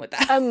lifting with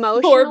that.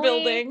 Lore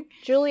building.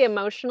 Julie,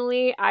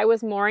 emotionally, I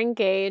was more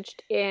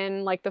engaged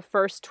in like the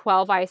first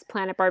 12 Ice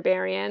Planet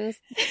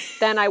Barbarians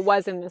than I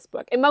was in this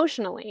book.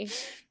 Emotionally.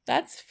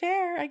 That's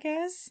fair, I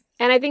guess.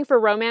 And I think for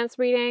romance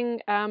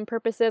reading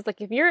purposes, like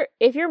if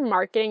you're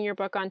marketing your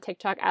book on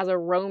TikTok as a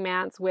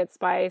romance with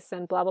spice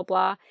and blah, blah,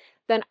 blah,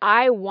 then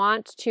I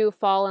want to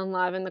fall in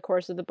love in the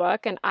course of the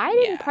book. And I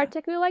didn't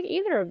particularly like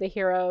either of the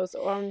heroes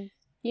or,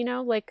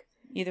 like...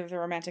 either of the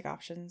romantic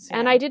options. Yeah.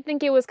 And I did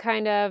think it was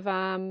kind of,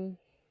 well,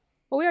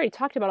 we already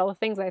talked about all the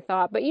things I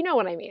thought, but you know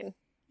what I mean.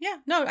 Yeah,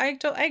 no, I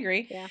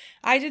agree. Yeah.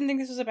 I didn't think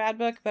this was a bad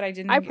book, but I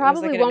didn't think I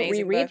probably it was like an won't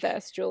reread book.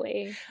 this,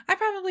 Julie. I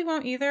probably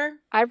won't either.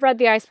 I've read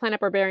the Ice Planet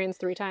Barbarians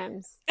 3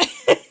 times.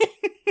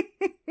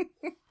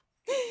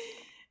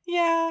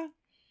 Yeah.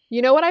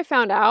 You know what I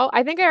found out?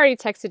 I think I already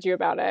texted you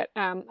about it.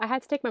 I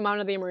had to take my mom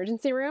to the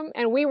emergency room,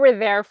 and we were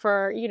there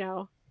for,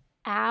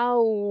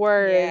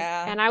 hours.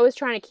 Yeah. And I was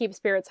trying to keep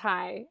spirits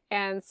high.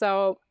 And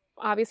so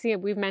obviously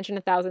we've mentioned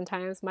 1,000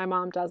 times, my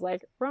mom does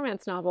like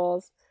romance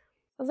novels.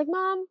 I was like,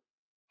 Mom,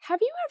 have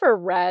you ever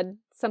read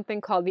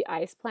something called The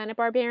Ice Planet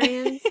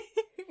Barbarians?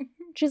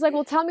 She's like,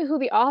 well, tell me who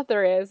the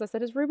author is. I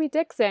said, it's Ruby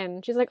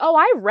Dixon. She's like, oh,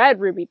 I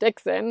read Ruby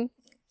Dixon.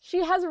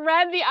 She has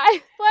read The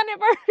Ice Planet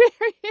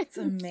Barbarians. It's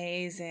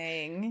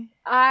amazing.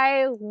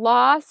 I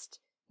lost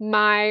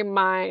my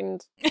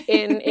mind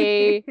in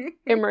a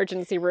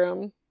emergency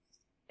room.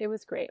 It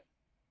was great.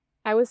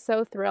 I was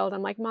so thrilled.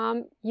 I'm like,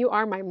 Mom, you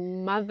are my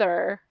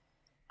mother.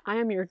 I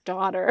am your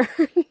daughter.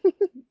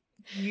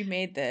 You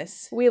made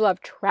this. We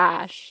love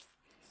trash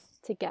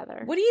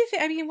together. What do you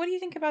think? I mean, what do you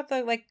think about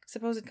the like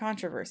supposed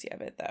controversy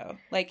of it, though?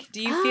 Like,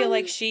 do you feel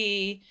like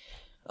she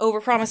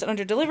overpromised and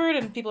underdelivered,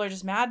 and people are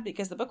just mad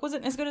because the book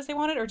wasn't as good as they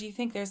wanted, or do you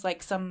think there's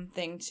like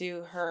something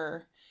to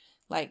her,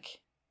 like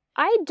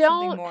I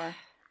don't. something more?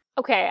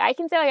 Okay, I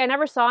can say like I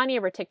never saw any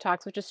of her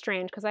TikToks, which is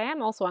strange because I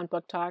am also on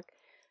Book Talk,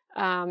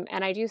 and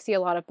I do see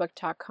a lot of Book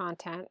Talk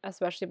content,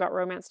 especially about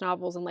romance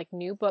novels and like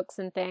new books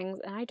and things.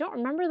 And I don't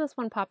remember this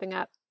one popping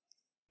up.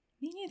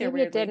 Me neither.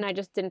 Maybe weirdly. it did, and I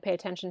just didn't pay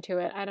attention to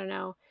it. I don't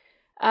know.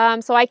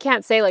 So I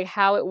can't say like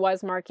how it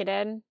was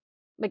marketed,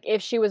 like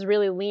if she was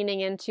really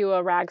leaning into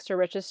a rags to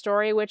riches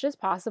story, which is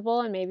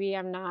possible, and maybe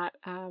I'm not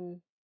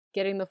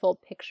getting the full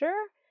picture.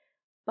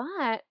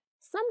 But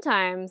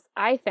sometimes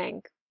I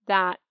think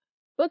that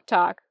Book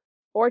Talk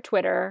or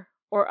Twitter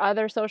or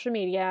other social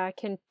media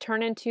can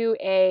turn into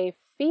a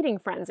feeding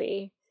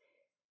frenzy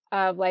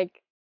of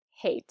like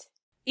hate.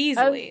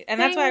 Easily. And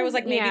that's why I was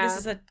like, maybe yeah. this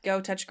is a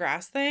go touch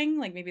grass thing.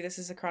 Like maybe this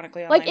is a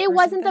chronically online like it person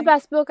wasn't thing. the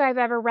best book I've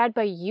ever read,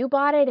 but you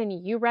bought it and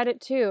you read it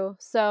too.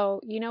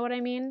 So you know what I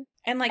mean?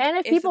 And like, and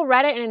if people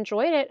read it and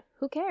enjoyed it,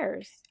 who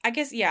cares? I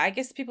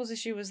guess people's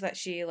issue was that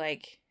she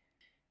like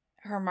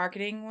her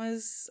marketing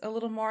was a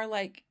little more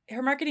like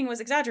her marketing was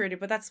exaggerated,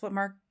 but that's what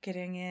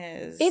marketing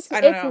is. It's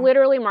know.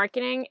 literally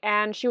marketing,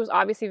 and she was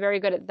obviously very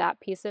good at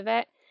that piece of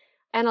it.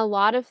 And a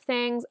lot of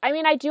things, I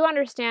mean, I do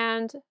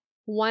understand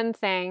one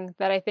thing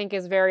that I think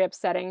is very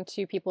upsetting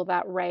to people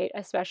that write,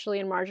 especially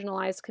in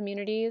marginalized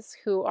communities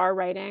who are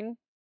writing,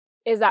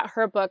 is that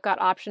her book got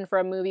optioned for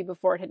a movie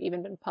before it had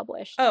even been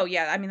published. Oh,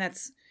 yeah. I mean,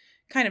 that's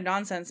kind of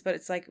nonsense, but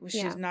it's like,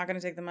 she's not going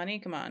to take the money?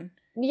 Come on.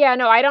 Yeah,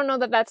 no, I don't know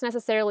that that's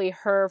necessarily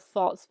her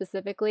fault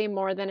specifically,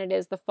 more than it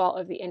is the fault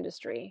of the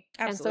industry.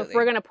 Absolutely. And so if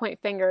we're going to point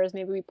fingers,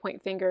 maybe we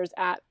point fingers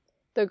at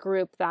the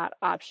group that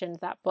optioned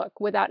that book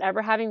without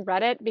ever having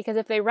read it, because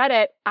if they read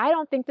it, I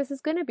don't think this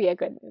is going to be a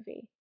good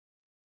movie.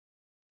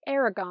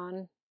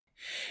 Aragon.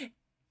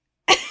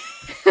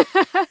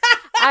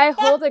 I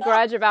hold a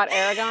grudge about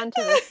Aragon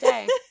to this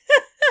day.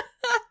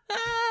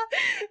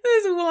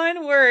 There's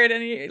one word,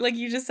 and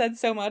you just said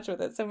so much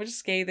with it, so much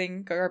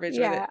scathing garbage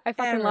with it. Yeah, I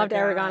fucking loved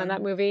Aragon, and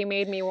that movie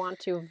made me want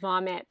to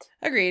vomit.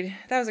 Agreed.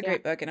 That was a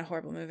great book and a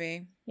horrible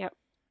movie. Yep.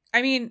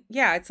 I mean,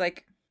 yeah, it's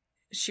like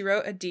she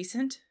wrote a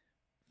decent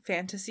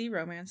fantasy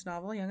romance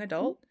novel, young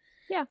adult.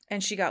 Yeah.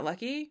 And she got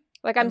lucky.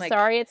 Like, I'm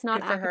sorry, it's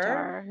not good for Avatar.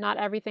 her. Not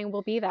everything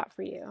will be that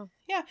for you.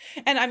 Yeah.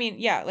 And I mean,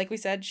 yeah, like we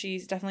said,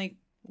 she's definitely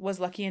was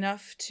lucky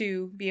enough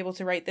to be able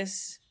to write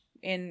this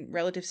in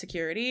relative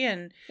security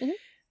and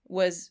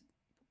was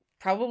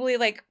probably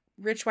like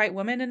rich white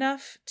woman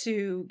enough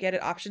to get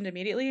it optioned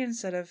immediately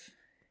instead of,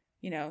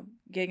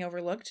 getting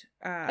overlooked.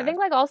 I think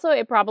like also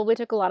it probably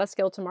took a lot of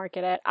skill to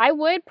market it. I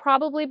would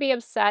probably be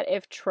upset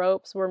if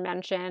tropes were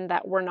mentioned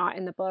that were not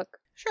in the book.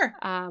 Sure.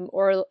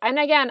 And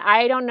again,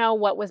 I don't know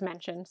what was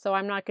mentioned, so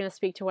I'm not going to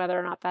speak to whether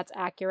or not that's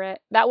accurate.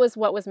 That was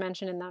what was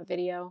mentioned in that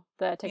video,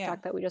 the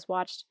TikTok that we just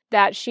watched,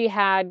 that she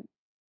had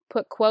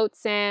put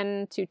quotes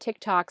in to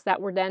TikToks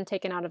that were then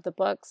taken out of the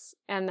books,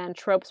 and then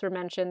tropes were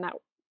mentioned that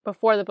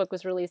before the book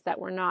was released that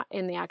were not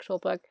in the actual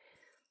book,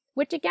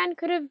 which again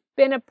could have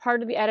been a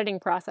part of the editing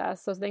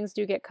process, so things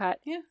do get cut.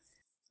 Yeah.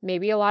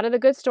 Maybe a lot of the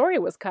good story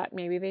was cut.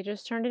 Maybe they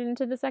just turned it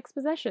into this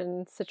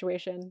exposition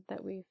situation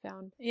that we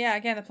found. Yeah,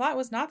 again, the plot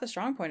was not the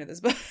strong point of this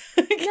book.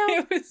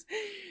 No.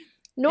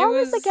 Nor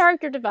was the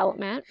character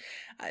development.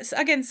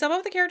 Again, some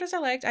of the characters I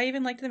liked. I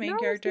even liked the main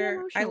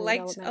character. I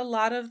liked a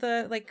lot of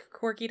the like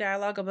quirky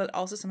dialogue, but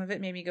also some of it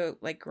made me go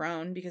like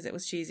groan because it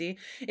was cheesy.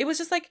 It was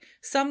just like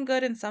some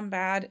good and some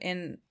bad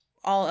in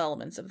all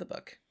elements of the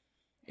book.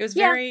 It was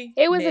very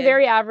it was mid. A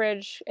very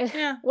average.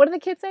 Yeah. What did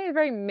the kids say?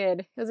 Very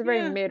mid. It was a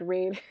very mid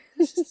read.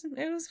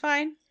 It was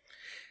fine.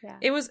 Yeah.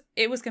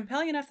 It was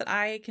compelling enough that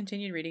I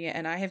continued reading it,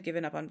 and I have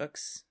given up on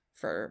books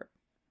for,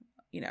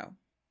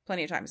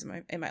 plenty of times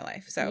in my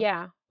life. So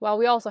yeah. Well,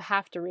 we also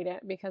have to read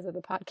it because of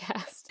the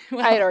podcast.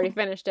 I had already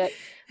finished it.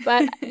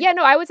 But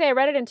I would say I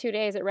read it in 2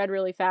 days. It read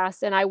really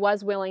fast, and I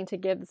was willing to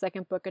give the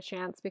second book a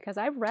chance because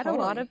I've read a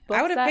lot of books.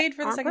 I would have paid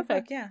for the second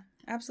book. Yeah,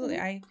 absolutely.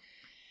 Mm-hmm.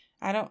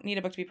 I don't need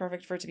a book to be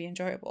perfect for it to be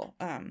enjoyable.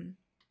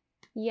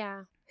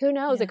 Yeah. Who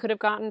knows? Yeah. It could have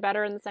gotten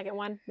better in the second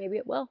one. Maybe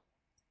it will.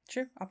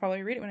 True. I'll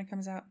probably read it when it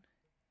comes out.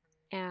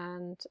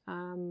 And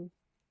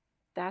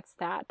that's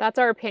that. That's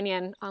our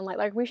opinion on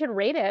Lightlark. We should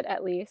rate it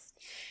at least.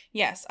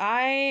 Yes.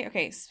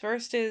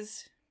 First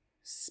is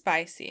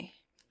spicy.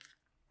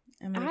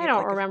 I'm gonna I get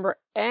don't like remember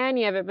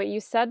any of it, but you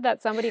said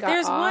that somebody got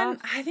There's off. one.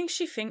 I think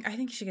she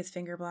gets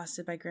finger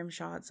blasted by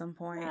Grimshaw at some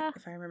point,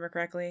 if I remember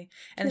correctly.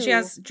 And then she two.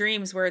 has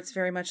dreams where it's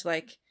very much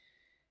like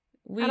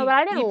I know, but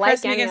I didn't he like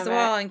pressed me any against of the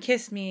wall it. and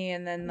kissed me,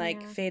 and then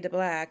like Yeah. fade to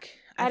black.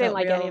 I didn't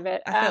like any of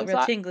it. I felt real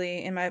so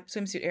tingly in my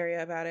swimsuit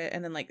area about it,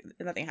 and then like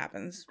nothing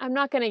happens. I'm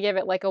not gonna give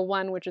it like a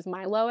 1, which is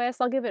my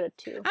lowest. I'll give it a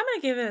 2. I'm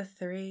gonna give it a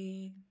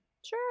 3.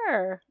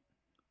 Sure.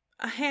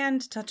 A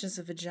hand touches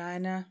a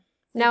vagina.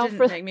 Now, It didn't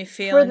for make me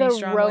feel for any the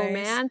strong ways.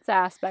 romance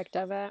aspect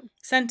of it.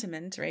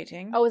 Sentiment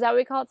rating. Oh, is that what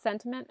we call it?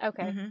 Sentiment?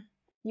 Okay. Mm-hmm.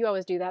 You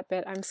always do that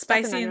bit. I'm stuck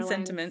in Spicy and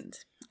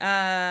underlines.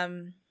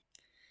 sentiment.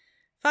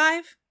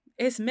 5.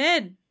 It's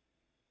mid.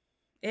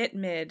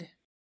 Mid.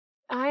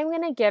 I'm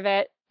gonna give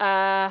it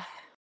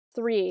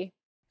 3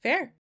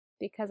 Fair.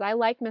 because I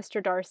like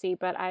Mr. Darcy,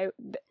 but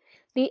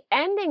the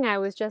ending I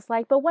was just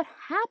like, but what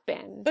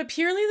happened? But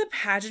purely the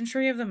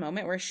pageantry of the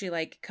moment where she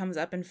like comes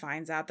up and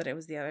finds out that it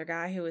was the other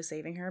guy who was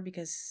saving her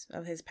because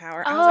of his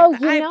power. I was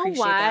like, I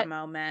appreciate that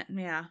moment.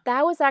 Yeah.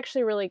 That was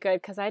actually really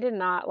good because I did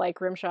not like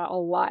Grimshaw a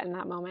lot in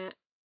that moment.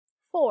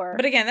 4.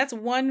 But again, that's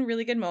one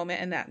really good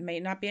moment, and that may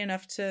not be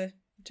enough to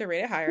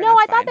rate it higher. No,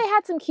 I thought they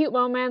had some cute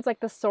moments,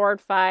 like the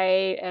sword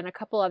fight and a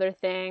couple other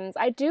things.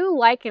 I do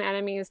like an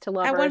enemies to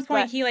lovers. At one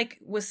point, he like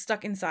was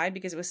stuck inside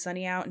because it was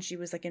sunny out, and she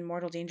was like in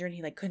mortal danger, and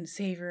he like couldn't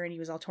save her, and he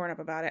was all torn up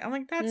about it. I'm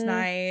like, that's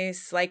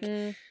nice. Like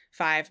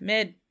 5,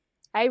 mid.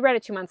 I read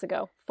it 2 months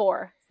ago.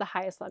 4. It's the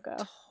highest I'll go.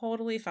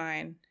 Totally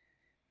fine.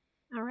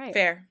 All right.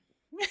 Fair.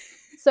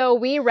 So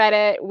we read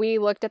it. We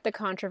looked at the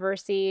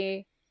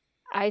controversy.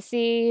 I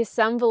see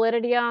some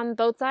validity on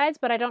both sides,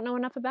 but I don't know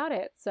enough about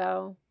it.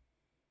 So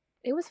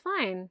it was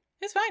fine.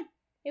 It's fine.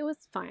 It was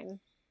fine.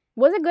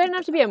 Was it good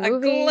enough to be a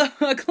movie?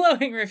 A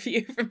glowing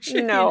review from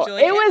Shruti No, and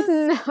Julie. it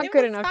was not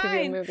good enough fine. to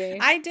be a movie.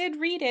 I did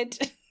read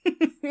it.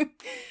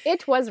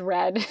 It was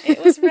read.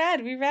 It was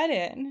read. We read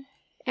it.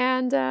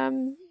 And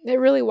it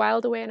really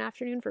whiled away an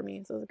afternoon for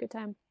me, so it was a good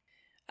time.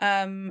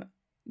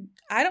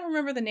 I don't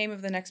remember the name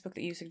of the next book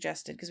that you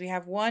suggested because we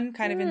have one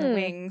kind of in the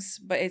wings,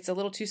 but it's a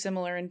little too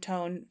similar in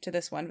tone to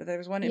this one, but there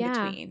was one in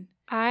between.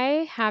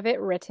 I have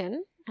it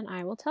written, and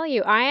I will tell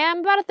you. I am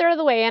about a third of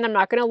the way in. I'm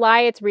not going to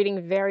lie. It's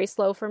reading very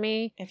slow for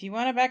me. If you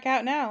want to back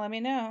out now, let me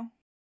know.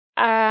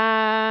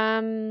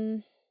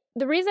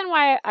 The reason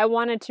why I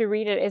wanted to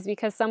read it is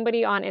because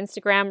somebody on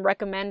Instagram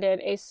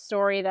recommended a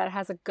story that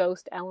has a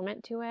ghost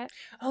element to it.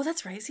 Oh,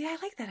 that's right. See, I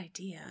like that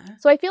idea.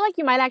 So I feel like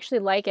you might actually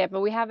like it,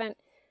 but we haven't.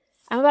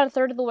 I'm about a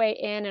third of the way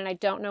in, and I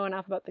don't know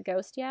enough about the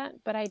ghost yet,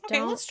 but I don't.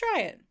 Okay, let's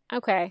try it.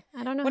 Okay,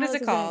 I don't know What how is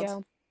this it gonna called?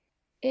 go.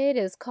 It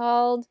is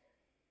called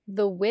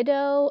The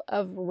Widow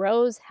of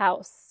Rose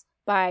House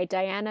by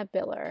Diana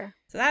Biller.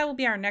 So that will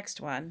be our next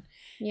one.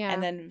 Yeah.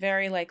 And then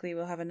very likely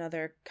we'll have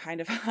another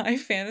kind of high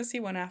fantasy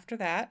one after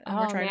that. And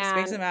we're trying to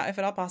space them out if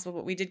at all possible,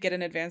 but we did get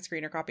an advanced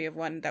screener copy of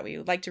one that we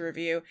would like to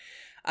review.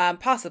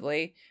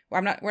 Possibly.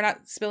 We're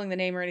not spilling the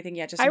name or anything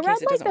yet, just in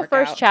case it doesn't work out. I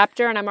read the first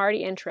chapter and I'm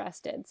already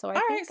interested. So I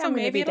think Alright, so I'm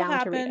maybe be it'll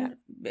down to read happen.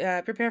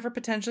 it. Prepare for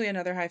potentially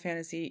another high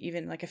fantasy,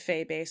 even like a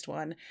fae-based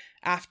one,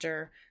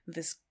 after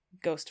this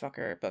ghost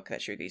fucker book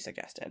that Shruti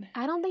suggested.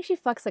 I don't think she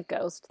fucks a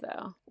ghost,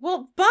 though.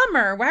 Well,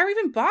 bummer. Why are we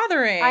even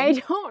bothering?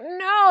 I don't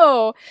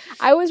know.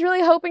 I was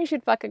really hoping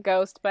she'd fuck a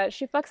ghost, but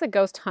she fucks a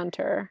ghost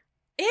hunter.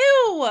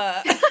 Ew!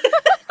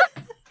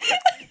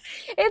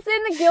 It's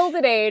in the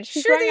Gilded Age.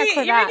 She's wearing a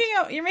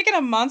cravat. You're making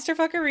a monster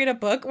fucker read a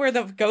book where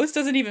the ghost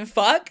doesn't even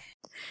fuck?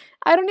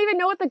 I don't even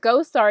know what the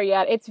ghosts are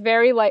yet. It's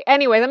very like...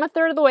 Anyways, I'm a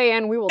third of the way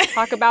in. We will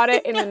talk about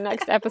it in the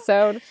next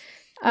episode.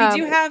 We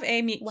do have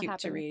a meet cute happened?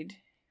 to read.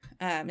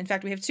 In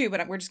fact, we have 2,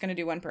 but we're just going to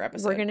do one per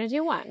episode. We're going to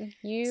do one.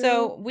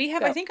 So we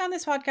have, go. I think on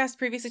this podcast,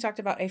 previously talked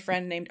about a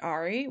friend named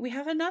Ari. We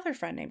have another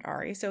friend named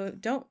Ari, so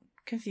don't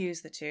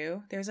confuse the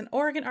two. There's an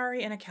Oregon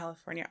Ari and a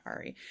California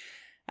Ari.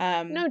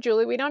 No,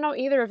 Julie, we don't know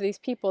either of these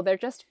people. They're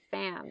just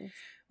fans.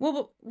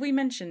 Well, we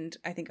mentioned,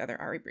 I think, other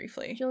Ari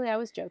briefly. Julie, I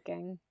was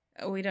joking.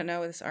 We don't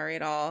know this Ari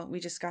at all.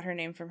 We just got her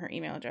name from her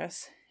email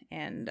address,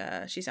 and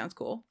she sounds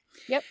cool.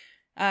 Yep.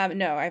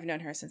 No, I've known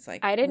her since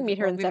like... I didn't meet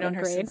her in 7th grade. We've known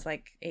her since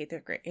like 8th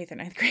or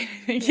 9th grade,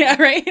 I think.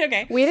 Yeah, right?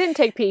 Okay. We didn't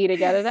take PE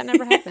together. That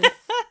never happened.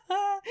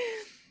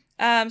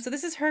 So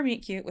this is her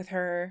meet cute with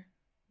her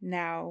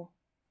now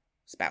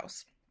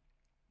spouse.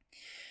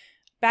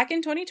 Back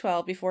in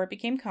 2012, before it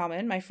became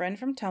common, my friend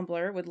from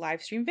Tumblr would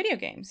live stream video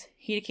games.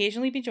 He'd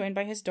occasionally be joined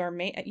by his dorm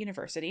mate at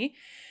university.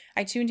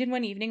 I tuned in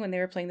one evening when they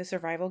were playing the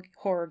survival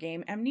horror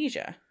game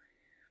Amnesia.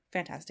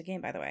 Fantastic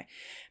game, by the way.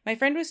 My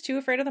friend was too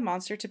afraid of the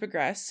monster to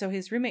progress, so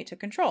his roommate took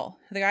control.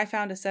 The guy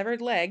found a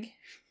severed leg,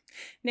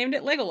 named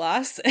it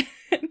Legolas,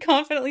 and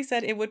confidently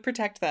said it would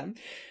protect them.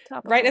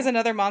 Right as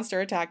another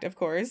monster attacked, of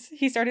course.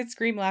 He started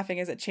scream laughing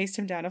as it chased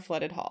him down a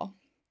flooded hall.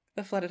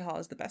 The flooded hall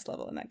is the best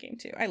level in that game,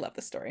 too. I love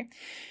this story.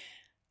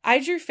 I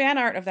drew fan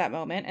art of that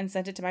moment and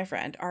sent it to my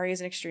friend. Ari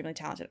is an extremely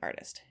talented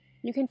artist.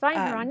 You can find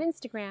her on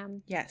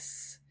Instagram.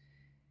 Yes.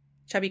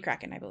 Chubby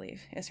Kraken, I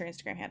believe, is her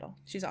Instagram handle.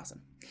 She's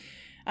awesome.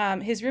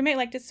 His roommate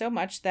liked it so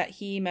much that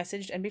he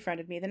messaged and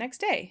befriended me the next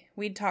day.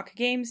 We'd talk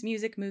games,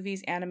 music,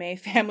 movies, anime,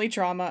 family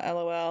drama,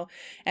 LOL,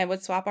 and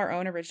would swap our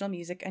own original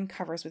music and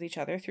covers with each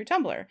other through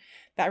Tumblr.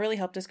 That really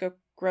helped us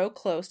grow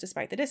close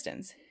despite the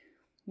distance.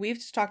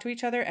 We've talked to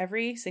each other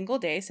every single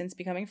day since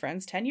becoming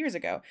friends 10 years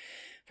ago,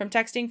 from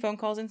texting, phone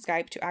calls, and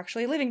Skype to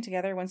actually living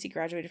together once he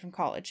graduated from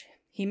college.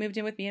 He moved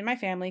in with me and my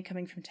family,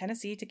 coming from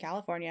Tennessee to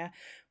California.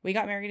 We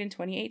got married in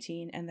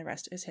 2018, and the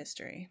rest is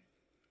history.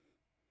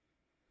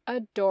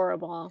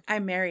 Adorable. I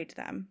married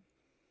them.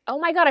 Oh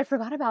my God, I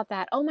forgot about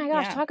that. Oh my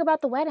gosh, Yeah. talk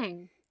about the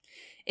wedding.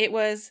 It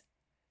was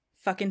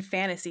fucking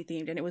fantasy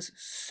themed, and it was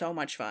so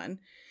much fun.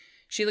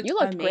 She looked You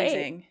looked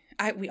amazing.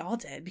 We all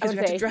did, because we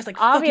got to dress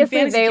like obviously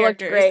fucking fantasy they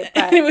characters. looked great,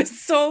 but... It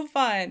was so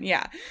fun.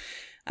 Yeah.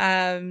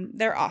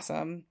 They're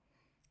awesome.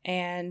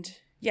 And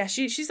yeah,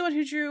 she's the one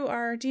who drew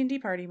our D&D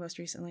party most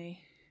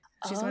recently.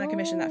 She's the one that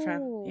commissioned that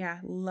from. Yeah,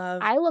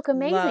 I look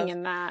amazing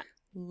in that.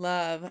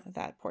 Love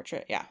that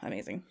portrait. Yeah,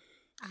 amazing.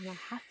 I'm a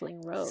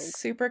halfling rogue.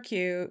 Super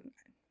cute.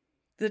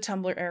 The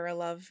Tumblr era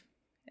love.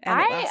 And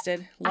it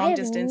lasted long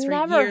distance for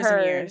years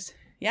and years.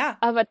 Yeah.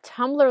 Of a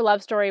Tumblr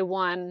love story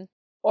one,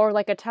 or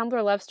like a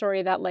Tumblr love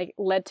story that like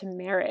led to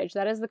marriage.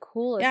 That is the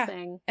coolest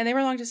thing. And they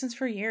were long distance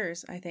for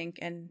years, I think.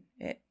 And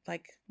it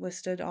like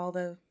listed all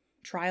the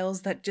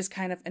trials that just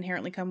kind of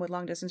inherently come with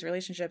long distance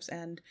relationships.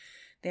 And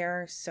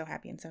they're so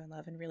happy and so in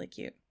love and really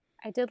cute.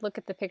 I did look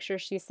at the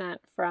pictures she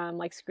sent from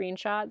like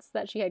screenshots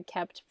that she had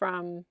kept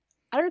from,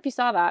 I don't know if you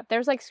saw that.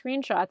 There's like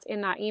screenshots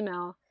in that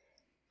email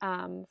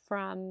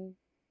from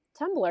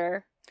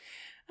Tumblr.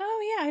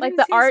 Oh yeah. I like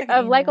didn't the art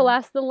of email.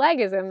 Legolas the leg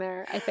is in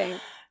there, I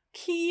think.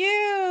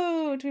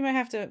 Cute. We might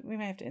have to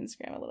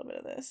Instagram a little bit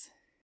of this.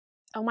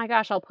 Oh my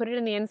gosh, I'll put it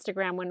in the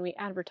Instagram when we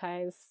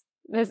advertise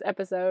this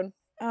episode.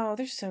 Oh,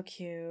 they're so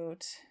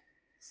cute.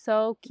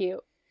 So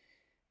cute.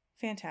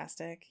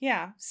 Fantastic.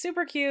 Yeah,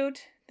 super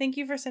cute. Thank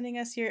you for sending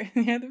us your...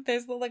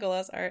 There's the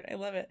Legolas art. I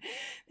love it.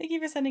 Thank you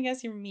for sending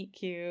us your meet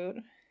cute.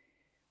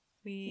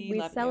 We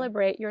love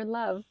celebrate your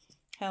love.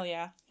 Hell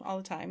yeah. All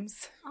the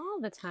times. All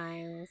the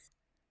times.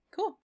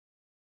 Cool.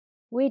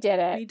 We did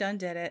it. We done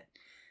did it.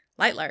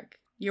 Lightlark.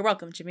 You're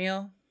welcome,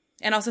 Jamil.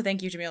 And also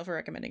thank you, Jamil, for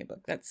recommending a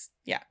book.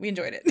 We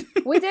enjoyed it.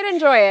 We did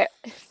enjoy it.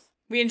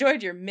 We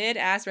enjoyed your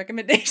mid-ass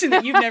recommendation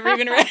that you've never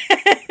even read.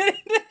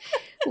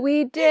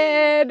 We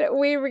did.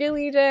 We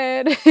really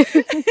did.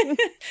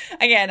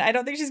 Again, I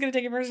don't think she's going to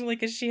take it personally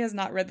because she has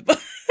not read the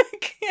book.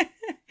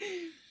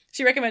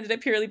 She recommended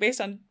it purely based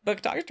on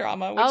book talk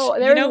drama, which,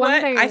 you know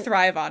what? I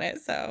thrive on it,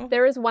 so.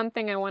 There is one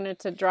thing I wanted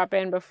to drop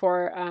in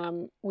before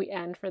we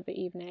end for the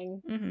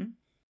evening. Mm-hmm.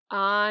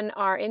 On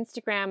our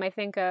Instagram, I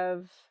think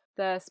of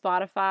the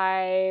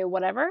Spotify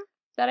whatever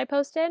that I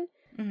posted.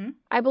 Mm-hmm.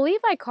 I believe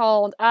I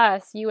called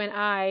us, you and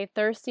I,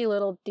 thirsty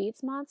little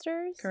deets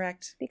monsters.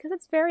 Correct. Because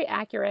it's very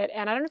accurate.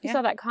 And I don't know if you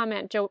saw that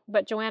comment,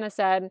 but Joanna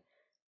said,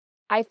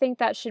 I think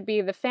that should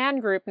be the fan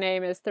group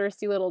name is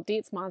Thirsty Little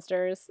Deets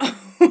Monsters.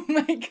 Oh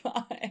my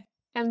God.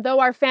 And though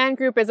our fan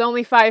group is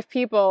only 5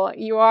 people,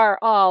 you are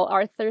all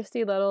our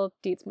Thirsty Little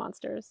Deets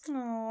Monsters.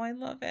 Oh, I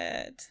love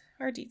it.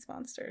 Our Deets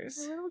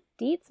Monsters. Little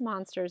Deets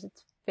Monsters.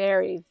 It's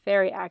very,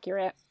 very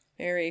accurate.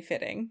 Very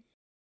fitting.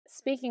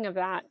 Speaking of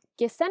that,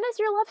 send us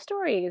your love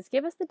stories.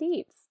 Give us the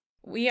deets.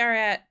 We are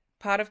at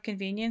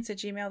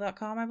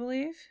potofconvenience@gmail.com, I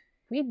believe.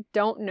 We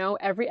don't know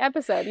every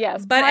episode,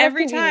 yes. But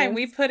every time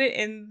we put it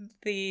in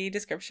the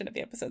description of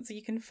the episode so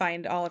you can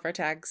find all of our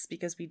tags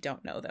because we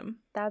don't know them.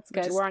 That's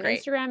good. We're on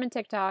Instagram and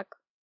TikTok.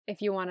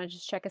 If you want to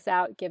just check us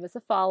out, give us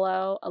a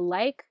follow, a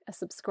like, a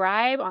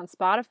subscribe on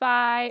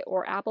Spotify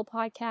or Apple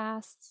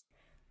Podcasts.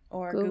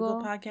 Or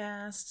Google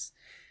Podcasts.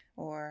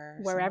 Or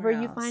wherever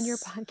you find your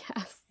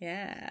podcasts.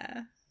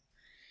 Yeah.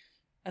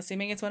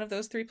 Assuming it's one of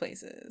those 3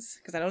 places.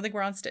 Because I don't think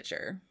we're on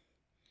Stitcher.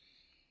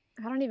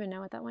 I don't even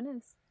know what that one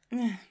is.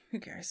 Who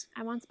cares?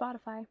 I'm on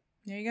Spotify.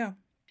 There you go.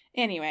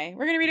 Anyway,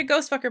 we're going to read a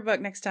ghost fucker book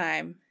next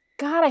time.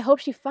 God, I hope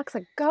she fucks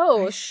a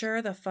ghost. I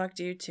sure the fuck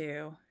do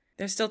too.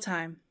 There's still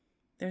time.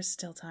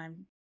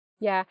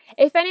 Yeah.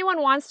 If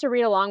anyone wants to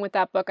read along with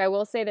that book, I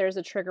will say there's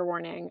a trigger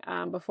warning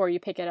before you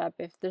pick it up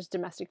if there's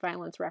domestic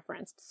violence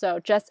referenced. So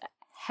just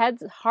hard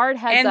heads up if you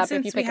pick it up.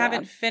 And since we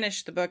haven't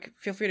finished the book,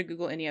 feel free to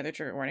Google any other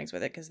trigger warnings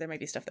with it because there might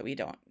be stuff that we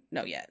don't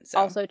know yet. So.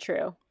 Also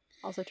true.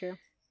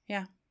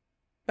 Yeah.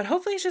 But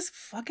hopefully it's just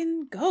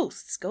fucking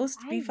ghosts.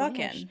 Ghosts be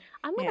fucking.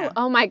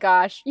 Oh my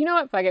gosh. You know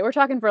what? Fuck it. We're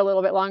talking for a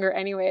little bit longer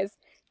anyways.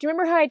 Do you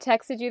remember how I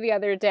texted you the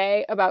other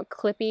day about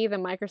Clippy, the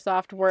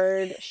Microsoft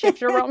Word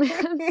shifter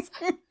romance?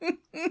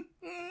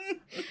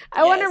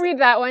 I want to read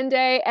that one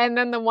day, and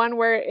then the one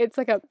where it's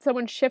like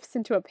someone shifts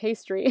into a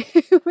pastry.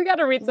 We got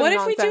to read some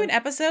nonsense. What if we do an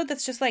episode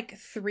that's just like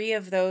 3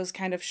 of those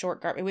kind of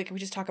short garbage? We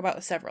just talk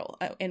about several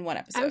in one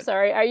episode. I'm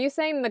sorry. Are you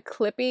saying the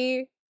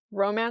Clippy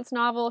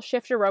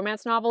shifter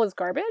romance novel is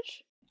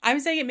garbage? I'm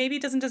saying maybe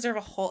it doesn't deserve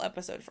a whole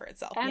episode for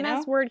itself.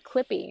 MS Word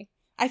Clippy.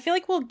 I feel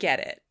like we'll get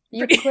it.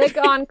 You click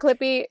on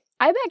Clippy.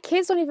 I bet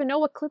kids don't even know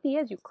what Clippy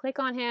is. You click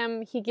on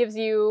him. He gives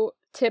you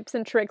tips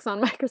and tricks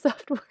on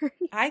Microsoft Word.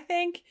 I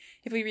think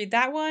if we read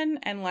that one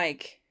and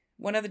like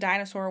one of the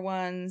dinosaur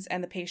ones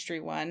and the pastry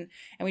one,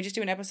 and we just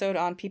do an episode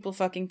on people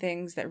fucking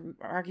things that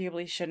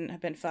arguably shouldn't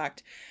have been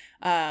fucked.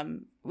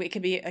 It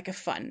could be like a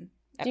fun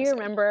episode. Do you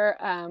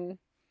remember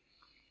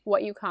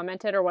what you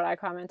commented or what I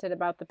commented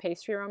about the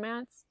pastry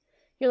romance?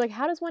 You're like,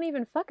 how does one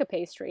even fuck a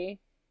pastry?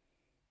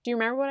 Do you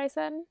remember what I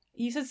said?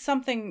 You said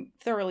something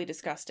thoroughly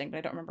disgusting, but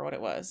I don't remember what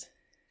it was.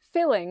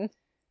 Filling.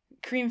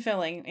 Cream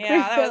filling. Yeah,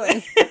 that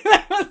was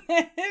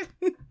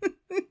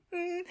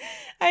it.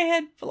 I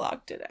had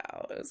blocked it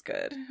out. It was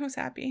good. I was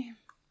happy.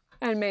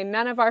 And may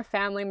none of our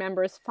family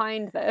members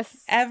find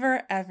this.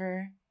 Ever,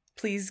 ever.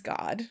 Please,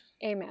 God.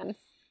 Amen.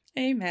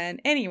 Amen.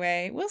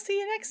 Anyway, we'll see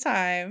you next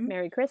time.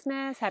 Merry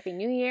Christmas. Happy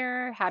New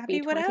Year. Happy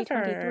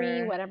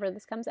 2023, whatever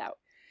this comes out.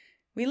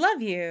 We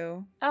love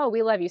you. Oh,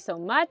 we love you so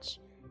much.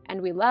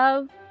 And we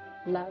love.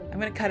 I'm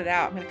going to cut it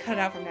out. I'm going to cut it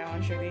out from now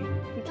on, Shruti.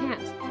 You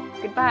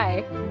can't.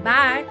 Goodbye.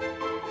 Bye.